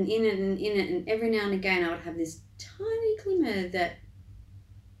in it and in it and in it, and every now and again I would have this tiny glimmer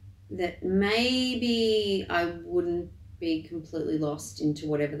that maybe I wouldn't be completely lost into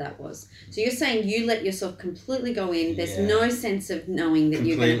whatever that was. So you're saying you let yourself completely go in. There's no sense of knowing that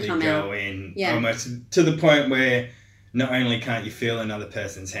completely you're going to come out. Completely go in, almost to the point where not only can't you feel another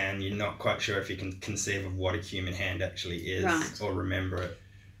person's hand, you're not quite sure if you can conceive of what a human hand actually is or remember it.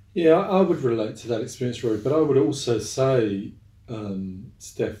 Yeah, I would relate to that experience, Rory, but I would also say,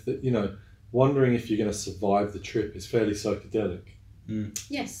 Steph, that, you know, wondering if you're going to survive the trip is fairly psychedelic.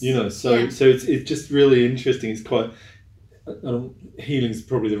 Yes. You know, so it's just really interesting. It's quite... healing is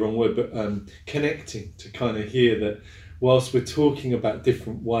probably the wrong word, but connecting to kind of hear that whilst we're talking about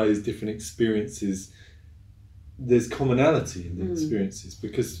different ways, different experiences, there's commonality in the experiences.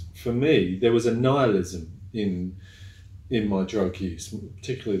 Because for me, there was a nihilism in my drug use,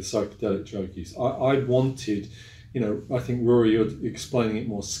 particularly the psychedelic drug use. I wanted, you know, I think, Rory, you're explaining it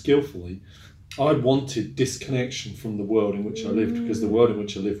more skillfully. I wanted disconnection from the world in which I lived, because the world in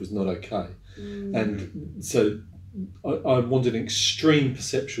which I lived was not okay. And so I wanted an extreme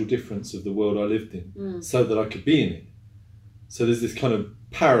perceptual difference of the world I lived in so that I could be in it. So there's this kind of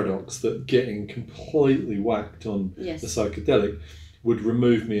paradox that getting completely whacked on the psychedelic would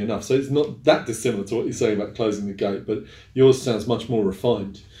remove me enough. So it's not that dissimilar to what you're saying about closing the gate, but yours sounds much more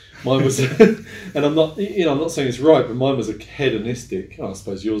refined. Mine was, and I'm not saying it's right, but mine was a hedonistic. I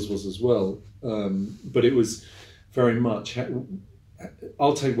suppose yours was as well. But it was very much,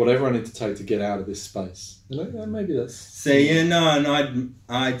 I'll take whatever I need to take to get out of this space. And maybe that's... See, and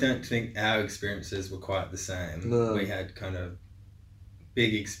I don't think our experiences were quite the same. No. We had kind of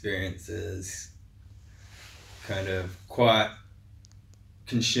big experiences, kind of quite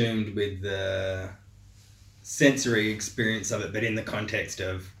consumed with the sensory experience of it, but in the context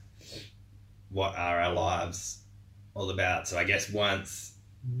of what are our lives all about. So I guess once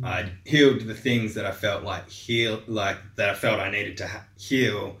I'd healed the things that I felt that I felt I needed to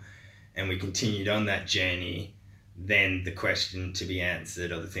heal, and we continued on that journey, then the question to be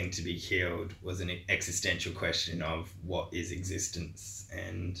answered, or the thing to be healed, was an existential question of what is existence.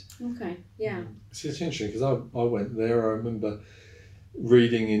 And it's interesting because I went there. I remember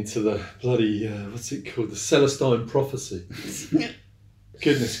reading into the bloody what's it called, the Celestine Prophecy.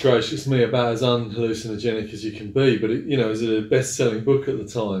 Goodness gracious me, about as unhallucinogenic as you can be, but it, you know, it was a best-selling book at the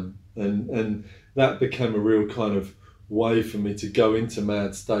time, and that became a real kind of way for me to go into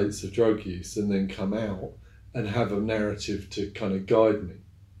mad states of drug use and then come out and have a narrative to kind of guide me.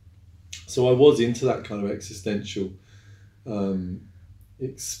 So I was into that kind of existential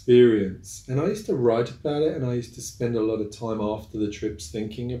experience, and I used to write about it, and I used to spend a lot of time after the trips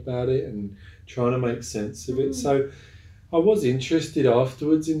thinking about it and trying to make sense of it. So I was interested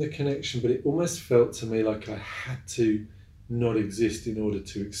afterwards in the connection, but it almost felt to me like I had to not exist in order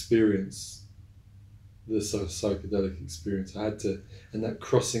to experience the psychedelic experience. I had to, and that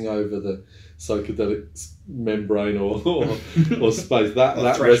crossing over the psychedelic membrane or space,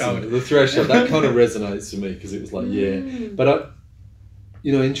 that threshold. The threshold, that kind of resonates for me, because it was like, But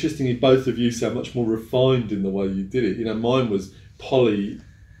you know, interestingly, both of you sound much more refined in the way you did it. You know, mine was poly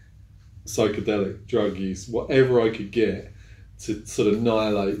psychedelic drug use, whatever I could get to sort of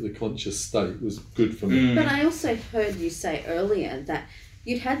annihilate the conscious state was good for me. But I also heard you say earlier that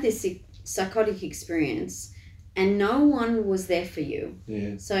you'd had this psychotic experience and no one was there for you.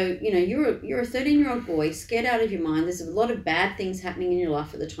 Yeah. So, you know, you're a 13-year-old boy, scared out of your mind. There's a lot of bad things happening in your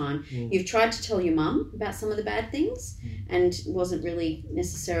life at the time. You've tried to tell your mum about some of the bad things and wasn't really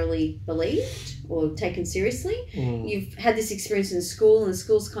necessarily believed or taken seriously. You've had this experience in school, and the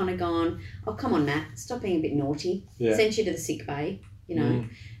school's kind of gone, oh, come on, Matt, stop being a bit naughty. Sent you to the sick bay, you know.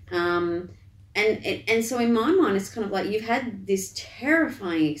 And so in my mind, it's kind of like you've had this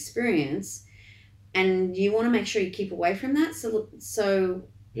terrifying experience, and you want to make sure you keep away from that. So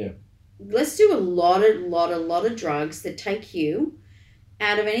let's do a lot of drugs that take you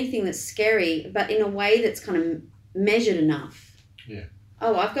out of anything that's scary, but in a way that's kind of measured enough. Yeah.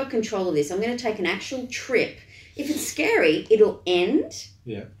 Oh, I've got control of this. I'm going to take an actual trip. If it's scary, it'll end.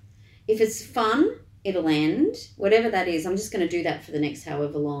 Yeah. If it's fun, it'll end. Whatever that is, I'm just going to do that for the next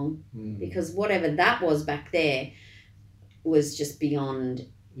however long, because whatever that was back there was just beyond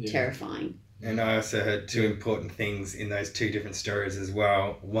terrifying. And I also heard two important things in those two different stories as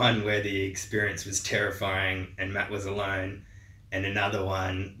well. One where the experience was terrifying and Matt was alone, and another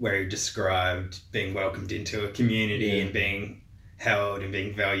one where he described being welcomed into a community and being held and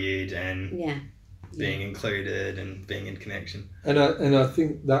being valued and being included and being in connection. And I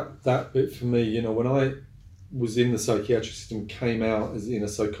think that bit for me, you know, when I was in the psychiatric system, came out as in a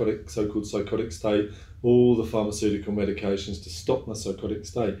so-called psychotic state, all the pharmaceutical medications to stop my psychotic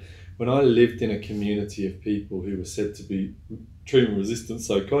state. When I lived in a community of people who were said to be treatment-resistant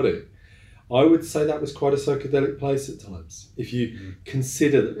psychotic, I would say that was quite a psychedelic place at times. If you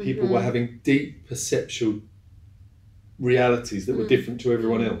consider that people were having deep perceptual realities that were different to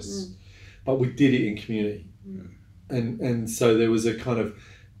everyone else, but we did it in community. And so there was a kind of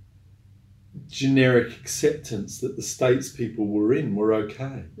generic acceptance that the states people were in were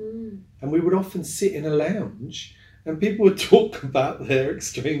okay. And we would often sit in a lounge and people would talk about their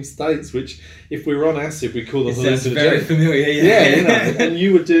extreme states, which, if we were on acid, we call them hallucinogenic. Sounds very familiar, you know, and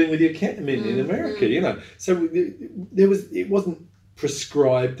you were doing with your ketamine in America, you know. So it wasn't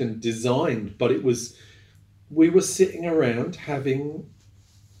prescribed and designed, but we were sitting around having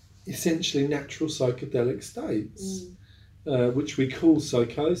essentially natural psychedelic states, which we call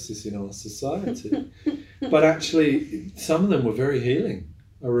psychosis in our society. But actually, some of them were very healing,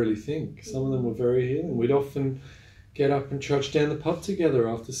 I really think. Some of them were very healing. We'd often get up and trudge down the pub together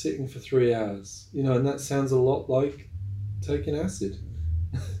after sitting for 3 hours, you know, and that sounds a lot like taking acid,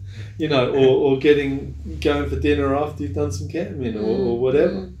 you know, or going for dinner after you've done some ketamine or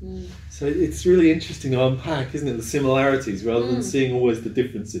whatever. So it's really interesting to unpack, isn't it, the similarities rather than seeing always the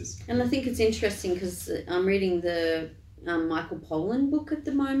differences. And I think it's interesting because I'm reading the Michael Pollan book at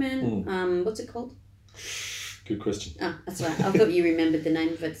the moment. What's it called? Good question. Oh, that's right. I thought you remembered the name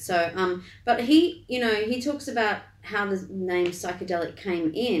of it. So, but he, you know, he talks about how the name psychedelic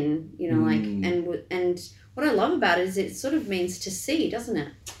came in, you know, like, and what I love about it is it sort of means to see, doesn't it?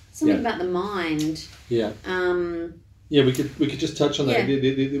 Something about the mind. Yeah. Yeah, we could just touch on that.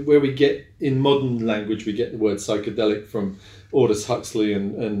 Where we get, in modern language, we get the word psychedelic from Aldous Huxley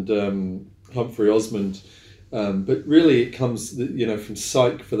and Humphrey Osmond. But really it comes, you know, from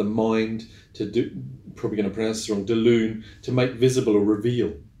psych, for the mind, to probably going to pronounce it wrong, deloon, to make visible or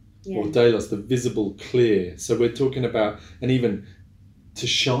reveal, or delos, the visible, clear. So we're talking about, and even to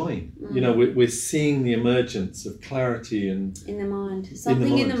shine, you know, we're seeing the emergence of clarity and in the mind.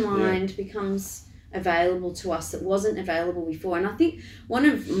 Something in the mind becomes available to us that wasn't available before. And I think one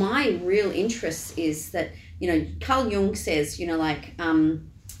of my real interests is that, you know, Carl Jung says, you know, like,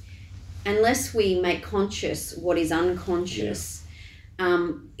 unless we make conscious what is unconscious,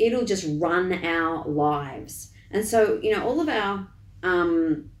 it'll just run our lives. And so, you know, all of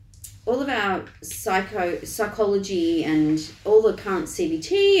our psychology and all the current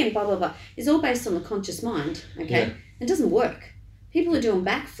CBT and blah, blah, blah is all based on the conscious mind, okay? Yeah. It doesn't work. People are doing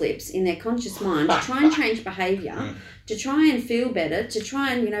backflips in their conscious mind to try and change behaviour, to try and feel better, to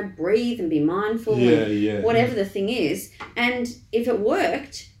try and, you know, breathe and be mindful and whatever the thing is. And if it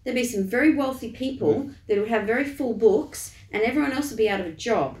worked, there'd be some very wealthy people that would have very full books and everyone else would be out of a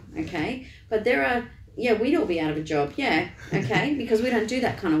job, okay? But there are, we'd all be out of a job, okay, because we don't do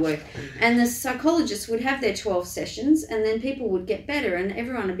that kind of work. And the psychologists would have their 12 sessions and then people would get better and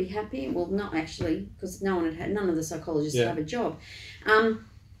everyone would be happy. Well, not actually, because none of the psychologists have a job.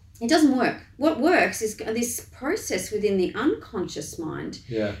 It doesn't work. What works is this process within the unconscious mind.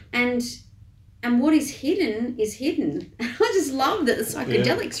 Yeah. And what is hidden is hidden. I just love that the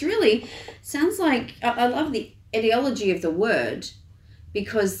psychedelics really sounds like, I love the etiology of the word,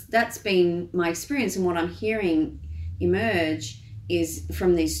 because that's been my experience, and what I'm hearing emerge is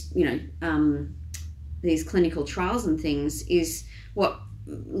from these, you know, these clinical trials and things, is what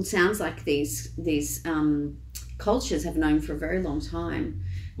sounds like these cultures have known for a very long time,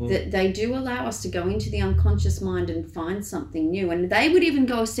 that they do allow us to go into the unconscious mind and find something new. And they would even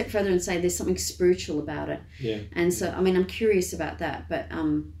go a step further and say there's something spiritual about it. Yeah. And so, I mean, I'm curious about that, but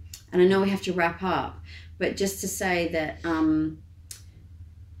and I know we have to wrap up, but just to say that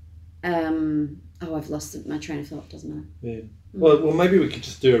I've lost my train of thought, doesn't it? Yeah. Well, maybe we could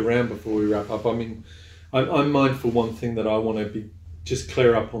just do a round before we wrap up. I mean, I'm mindful, one thing that I want to be just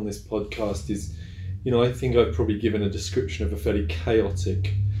clear up on this podcast is, you know, I think I've probably given a description of a fairly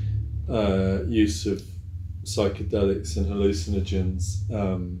chaotic use of psychedelics and hallucinogens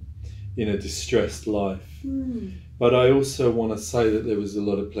in a distressed life. But I also want to say that there was a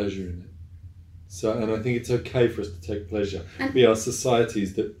lot of pleasure in it. So, and I think it's okay for us to take pleasure. We are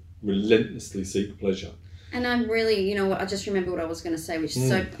societies that relentlessly seek pleasure. And I'm really, you know, I just remember what I was going to say, which is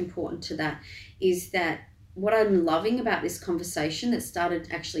so important to that, is that what I'm loving about this conversation that started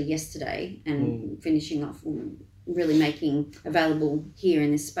actually yesterday and finishing off, really making available here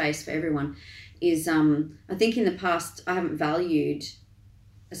in this space for everyone, is I think in the past I haven't valued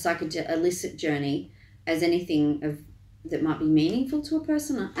a illicit journey as anything that might be meaningful to a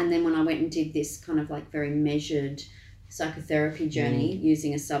person. And then when I went and did this kind of like very measured psychotherapy journey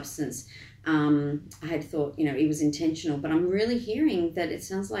using a substance, I had thought, you know, it was intentional. But I'm really hearing that it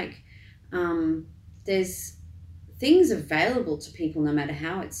sounds like there's things available to people no matter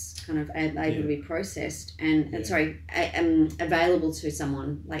how it's kind of able to be processed and available to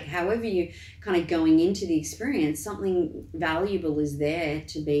someone. Like however you kind of going into the experience, something valuable is there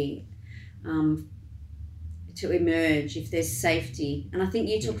to be to emerge if there's safety. And I think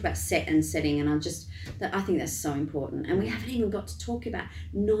you talked about setting, and I think that's so important. And we haven't even got to talk about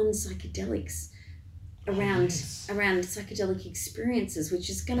non-psychedelics around psychedelic experiences, which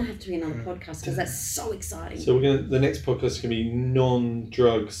is going to have to be another podcast because that's so exciting. So the next podcast is going to be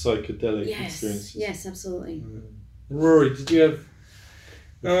non-drug psychedelic experiences. Yes, absolutely. And Rory, did you have?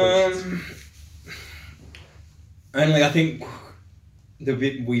 Only I think the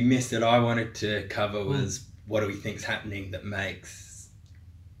bit we missed that I wanted to cover was what do we think's happening that makes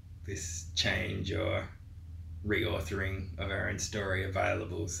this change or reauthoring of our own story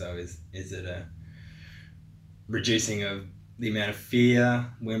available. So is it a reducing of the amount of fear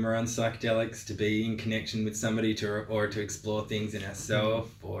when we're on psychedelics to be in connection with somebody or to explore things in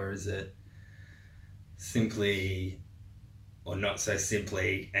ourselves, or is it simply, or not so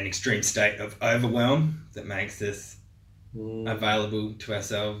simply, an extreme state of overwhelm that makes us available to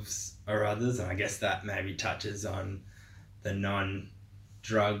ourselves or others? And I guess that maybe touches on the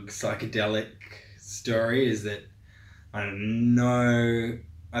non-drug psychedelic story, is that I know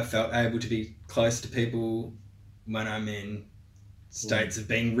I felt able to be close to people when I'm in states of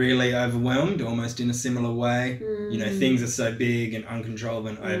being really overwhelmed, almost in a similar way. You know, things are so big and uncontrollable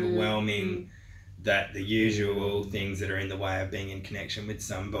and overwhelming that the usual things that are in the way of being in connection with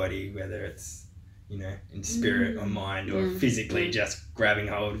somebody, whether it's, you know, in spirit or mind or physically just grabbing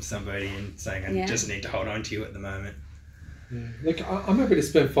hold of somebody and saying, I just need to hold on to you at the moment. Yeah. Look, I'm happy to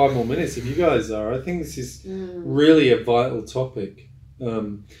spend 5 more minutes if you guys are. I think this is really a vital topic.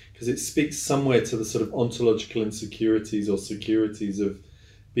 Because it speaks somewhere to the sort of ontological insecurities or securities of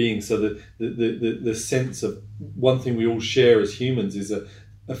being. So the sense of one thing we all share as humans is a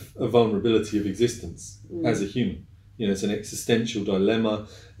vulnerability of existence as a human. You know, it's an existential dilemma,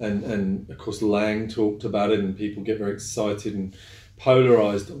 and of course Lang talked about it, and people get very excited and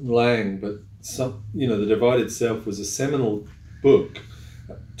polarized on Lang. But The Divided Self was a seminal book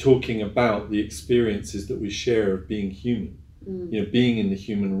talking about the experiences that we share of being human. You know, being in the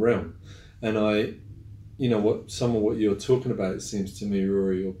human realm. And some of what you're talking about, it seems to me,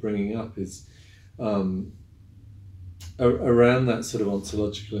 Rory, or bringing up is around that sort of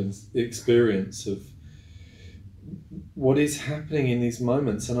ontological experience of what is happening in these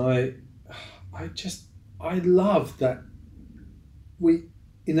moments. And I love that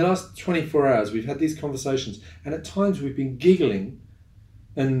in the last 24 hours, we've had these conversations, and at times we've been giggling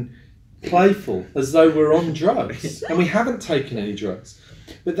and playful as though we're on drugs, and we haven't taken any drugs.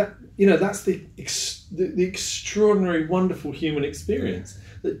 But that's the extraordinary, wonderful human experience,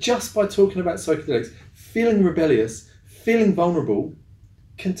 that just by talking about psychedelics, feeling rebellious, feeling vulnerable,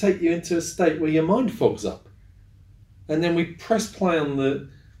 can take you into a state where your mind fogs up. And then we press play on the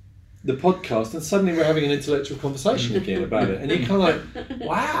podcast, and suddenly we're having an intellectual conversation again about it. And you're kind of like,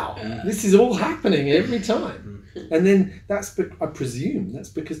 wow, this is all happening every time. And then I presume that's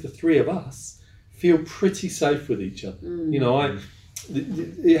because the three of us feel pretty safe with each other. You know,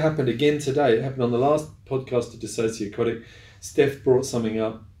 it happened again today. It happened on the last podcast of Dissociocotic. Steph brought something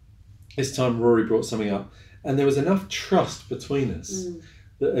up. This time Rory brought something up. And there was enough trust between us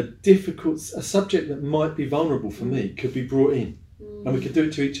that a subject that might be vulnerable for me could be brought in. And we could do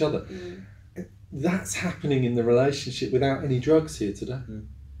it to each other. That's happening in the relationship without any drugs here today.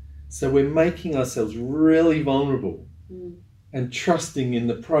 So we're making ourselves really vulnerable and trusting in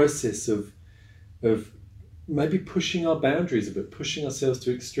the process of maybe pushing our boundaries a bit, pushing ourselves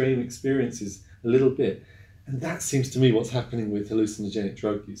to extreme experiences a little bit. And that seems to me what's happening with hallucinogenic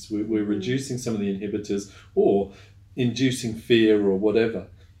drug use. We're reducing some of the inhibitors or inducing fear or whatever.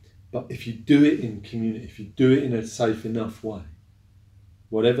 But if you do it in community, if you do it in a safe enough way,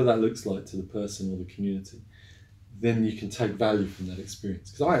 whatever that looks like to the person or the community, then you can take value from that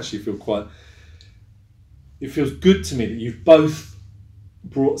experience. Because I actually feel it feels good to me that you've both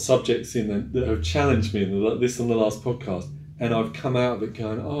brought subjects in that have challenged me in this on the last podcast, and I've come out of it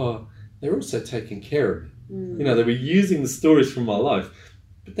going, oh, they're also taking care of me. You know, they were using the stories from my life,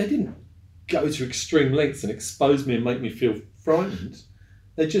 but they didn't go to extreme lengths and expose me and make me feel frightened.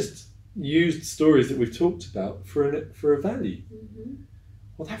 They just used stories that we've talked about for a value.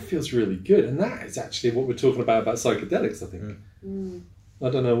 well, that feels really good. And that is actually what we're talking about psychedelics, I think. I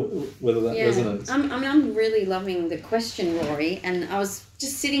don't know whether that resonates. I'm really loving the question, Rory, and I was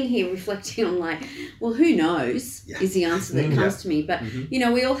just sitting here reflecting on like, well, who knows is the answer that comes to me. But, you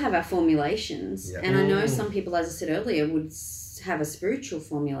know, we all have our formulations. Yeah. And I know some people, as I said earlier, would have a spiritual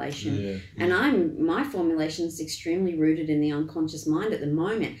formulation. Yeah. And my formulation is extremely rooted in the unconscious mind at the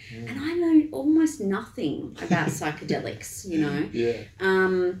moment. And I know almost nothing about psychedelics, you know.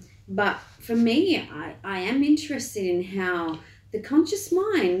 Yeah. But for me, I am interested in how the conscious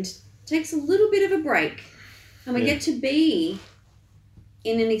mind takes a little bit of a break, and we get to be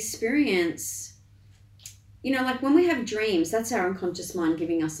in an experience, you know, like when we have dreams, that's our unconscious mind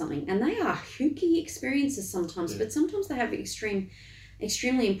giving us something, and they are hooky experiences sometimes, but sometimes they have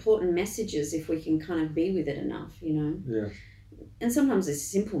extremely important messages if we can kind of be with it enough, you know. Yeah. And sometimes there's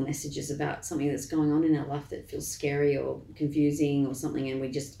simple messages about something that's going on in our life that feels scary or confusing or something, and we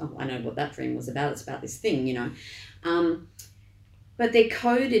just, oh, I know what that dream was about, it's about this thing, you know. But they're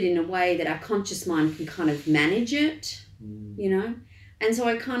coded in a way that our conscious mind can kind of manage it, you know. And so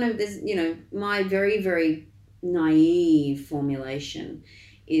there's, you know, my very, very naive formulation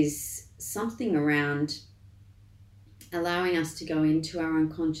is something around allowing us to go into our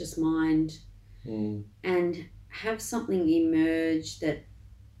unconscious mind and have something emerge that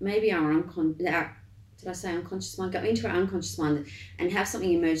maybe did I say unconscious mind? Go into our unconscious mind and have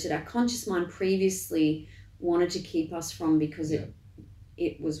something emerge that our conscious mind previously wanted to keep us from because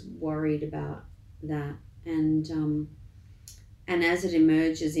it was worried about that. And as it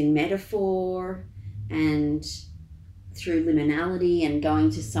emerges in metaphor and through liminality and going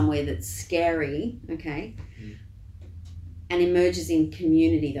to somewhere that's scary, okay, and emerges in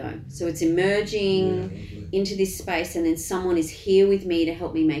community though. So it's emerging into this space, and then someone is here with me to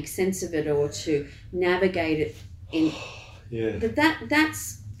help me make sense of it or to navigate it in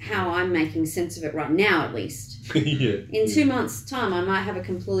that's how I'm making sense of it right now, at least. In 2 months' time, I might have a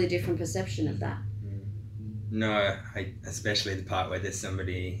completely different perception of that. No, especially the part where there's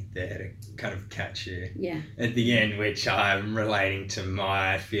somebody there to kind of catch you at the end, which I'm relating to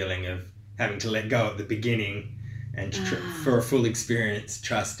my feeling of having to let go at the beginning and for a full experience,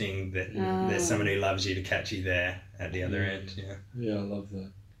 trusting that there's somebody who loves you to catch you there at the other end. Yeah, I love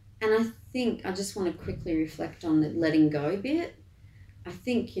that. And I think I just want to quickly reflect on the letting go bit. I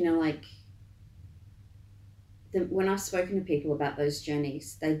think, you know, like when I've spoken to people about those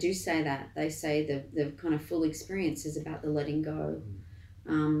journeys, they do say that. They say the kind of full experience is about the letting go,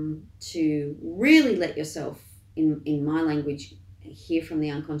 to really let yourself, in my language, hear from the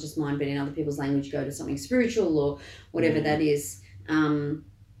unconscious mind, but in other people's language, go to something spiritual or whatever that is. And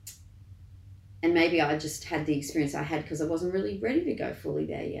maybe I just had the experience I had because I wasn't really ready to go fully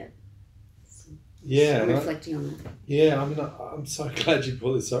there yet. Yeah, reflecting on that. Yeah, I mean, I'm so glad you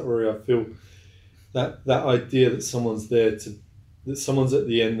brought this up, Rory. I feel that idea that someone's there that someone's at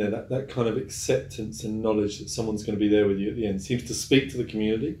the end there, that kind of acceptance and knowledge that someone's going to be there with you at the end seems to speak to the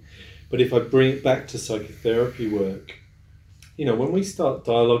community. But if I bring it back to psychotherapy work, you know, when we start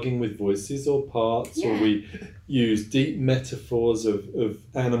dialoguing with voices or parts, or we use deep metaphors of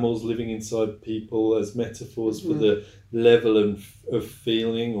animals living inside people as metaphors for the level of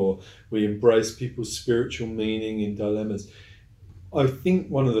feeling, or we embrace people's spiritual meaning in dilemmas, I think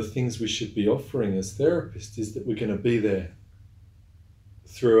one of the things we should be offering as therapists is that we're going to be there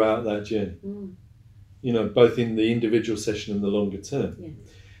throughout that journey. You know, both in the individual session and the longer term.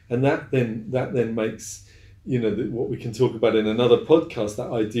 And that then makes, you know, what we can talk about in another podcast,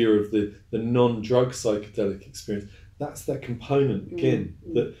 that idea of the non-drug psychedelic experience. That's that component again,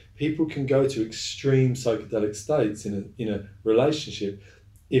 that people can go to extreme psychedelic states in a relationship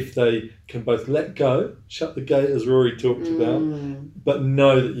if they can both let go, shut the gate as Rory talked about, but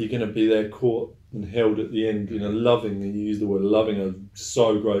know that you're going to be there caught and held at the end in a loving, and you use the word loving, I'm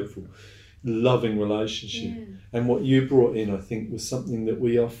so grateful, loving relationship. And what you brought in, I think, was something that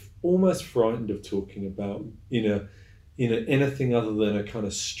we are almost frightened of talking about in anything other than a kind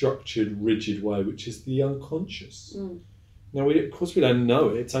of structured, rigid way, which is the unconscious. Now, of course we don't know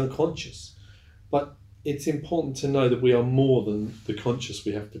it, it's unconscious, but it's important to know that we are more than the conscious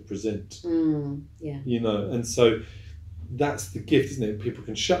we have to present. You know, and so that's the gift, isn't it? People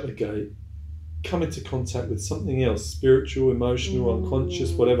can shut the gate, come into contact with something else, spiritual, emotional,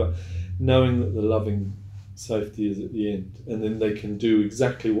 unconscious, whatever, knowing that the loving safety is at the end, and then they can do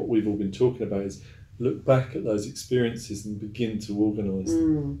exactly what we've all been talking about, is look back at those experiences and begin to organise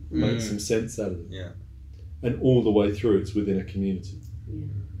them, make some sense out of them. And all the way through, it's within a community.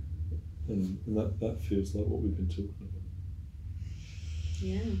 And that feels like what we've been talking about.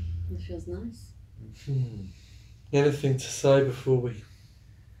 Yeah, it feels nice. Anything to say before we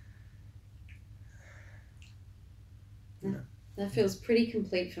That feels pretty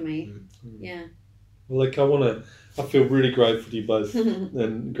complete for me. Yeah. Well, like I feel really grateful to you both,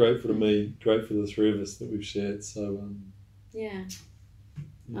 and grateful to me, grateful to the three of us that we've shared. So, it's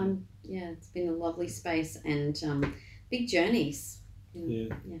been a lovely space and big journeys.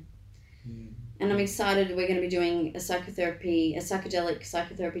 Yeah. And I'm excited. We're going to be doing a psychedelic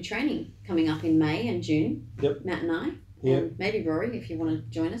psychotherapy training coming up in May and June. Yep. Matt and I, and maybe Rory if you want to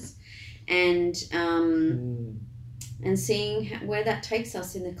join us, and seeing where that takes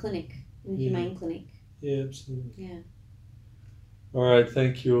us in the clinic, in the humane clinic. Yeah, absolutely. Yeah. All right.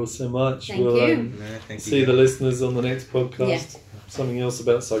 Thank you all so much. Thank you. Thank See you. the listeners on the next podcast. Yeah. Something else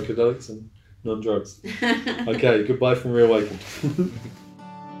about psychedelics and non-drugs. Okay. Goodbye from Reawaken.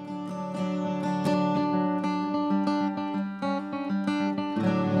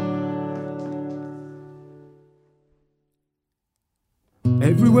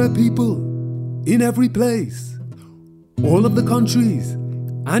 Everywhere people, in every place, all of the countries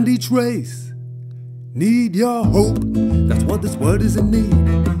and each race need your hope. That's what this world is in need.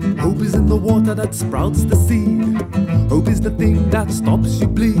 Hope is in the water that sprouts the seed. Hope is the thing that stops you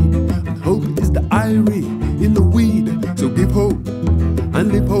bleed. And hope is the irie in the weed. So give hope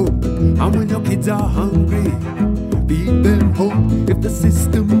and live hope. And when your kids are hungry, feed them hope. If the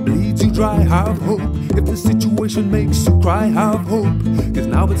system bleeds you dry, have hope. If the situation makes you cry, have hope. Cause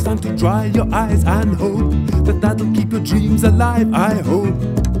now it's time to dry your eyes and hope that'll keep your dreams alive. I hope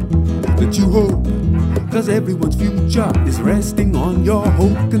that you hope, cause everyone's future is resting on your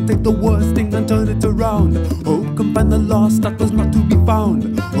hope. Can take the worst thing and turn it around. Hope can find the lost that was not to be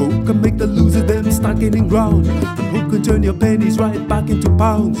found. Hope can make the losers them start gaining ground. And hope can turn your pennies right back into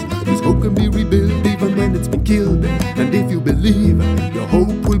pounds. Cause hope can be rebuilt even when it's been killed. And if you believe, your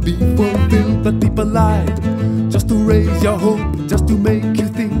hope will be fulfilled. But people lied just to raise your hope, just to make you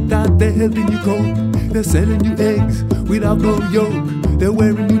think that they're helping you cope. They're selling you eggs without no yolk. They're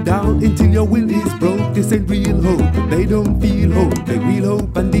wearing you down until your will is broke. This ain't real hope, they don't feel hope. They real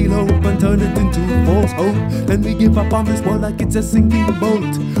hope and deal hope and turn it into false hope. And we give up on this world like it's a sinking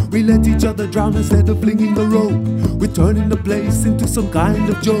boat. We let each other drown instead of flinging the rope. We're turning the place into some kind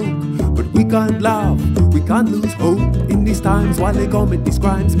of joke. But we can't laugh, we can't lose hope in these times while they commit these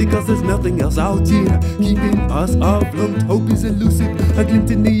crimes. Because there's nothing else out here keeping us afloat. Hope is elusive, a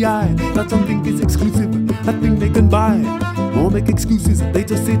glint in the eye, that something is exclusive, a thing they can buy. Won't make excuses, they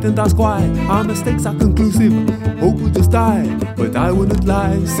just sit and ask why. Our mistakes are conclusive, hope will just die. But I wouldn't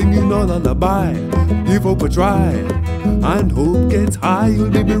lie, sing you no lullaby. Give hope a try, and hope gets high. You'll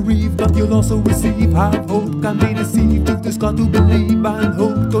be bereaved, but you'll also receive. Have hope, can't be deceived. You've just got to believe, and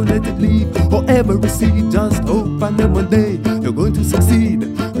hope, don't let it leave or ever recede. Just hope, and then one day you're going to succeed.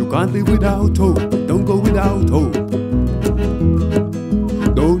 You can't live without hope, don't go without hope.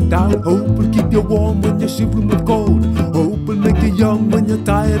 Don't doubt, hope will keep you warm when you're shivering with cold. Hope will make you young when you're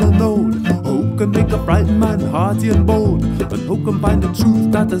tired and old. Hope can make a frightened man hearty and bold. But hope can find the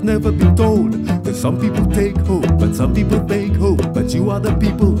truth that has never been told. Cause some people take hope, but some people fake hope. But you are the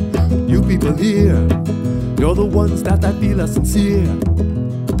people, you people here. You're the ones that I feel are sincere.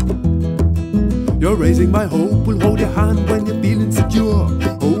 You're raising my hope, will hold your hand when you're feeling secure.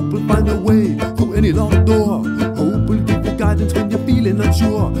 Hope will find a way through any locked door. Hope will give you guidance when you're feeling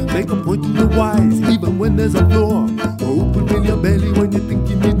unsure. Make a point to the wise, even when there's a flaw. Hope will fill your belly when you think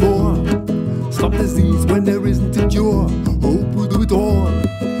you need more. Stop disease when there isn't a cure. Hope will do it all,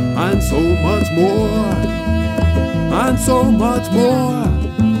 and so much more. And so much more.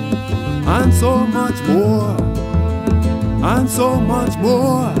 And so much more. And so much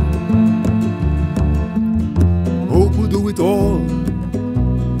more. Hope will do it all,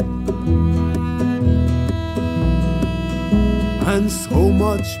 and so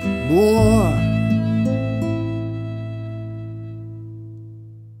much more.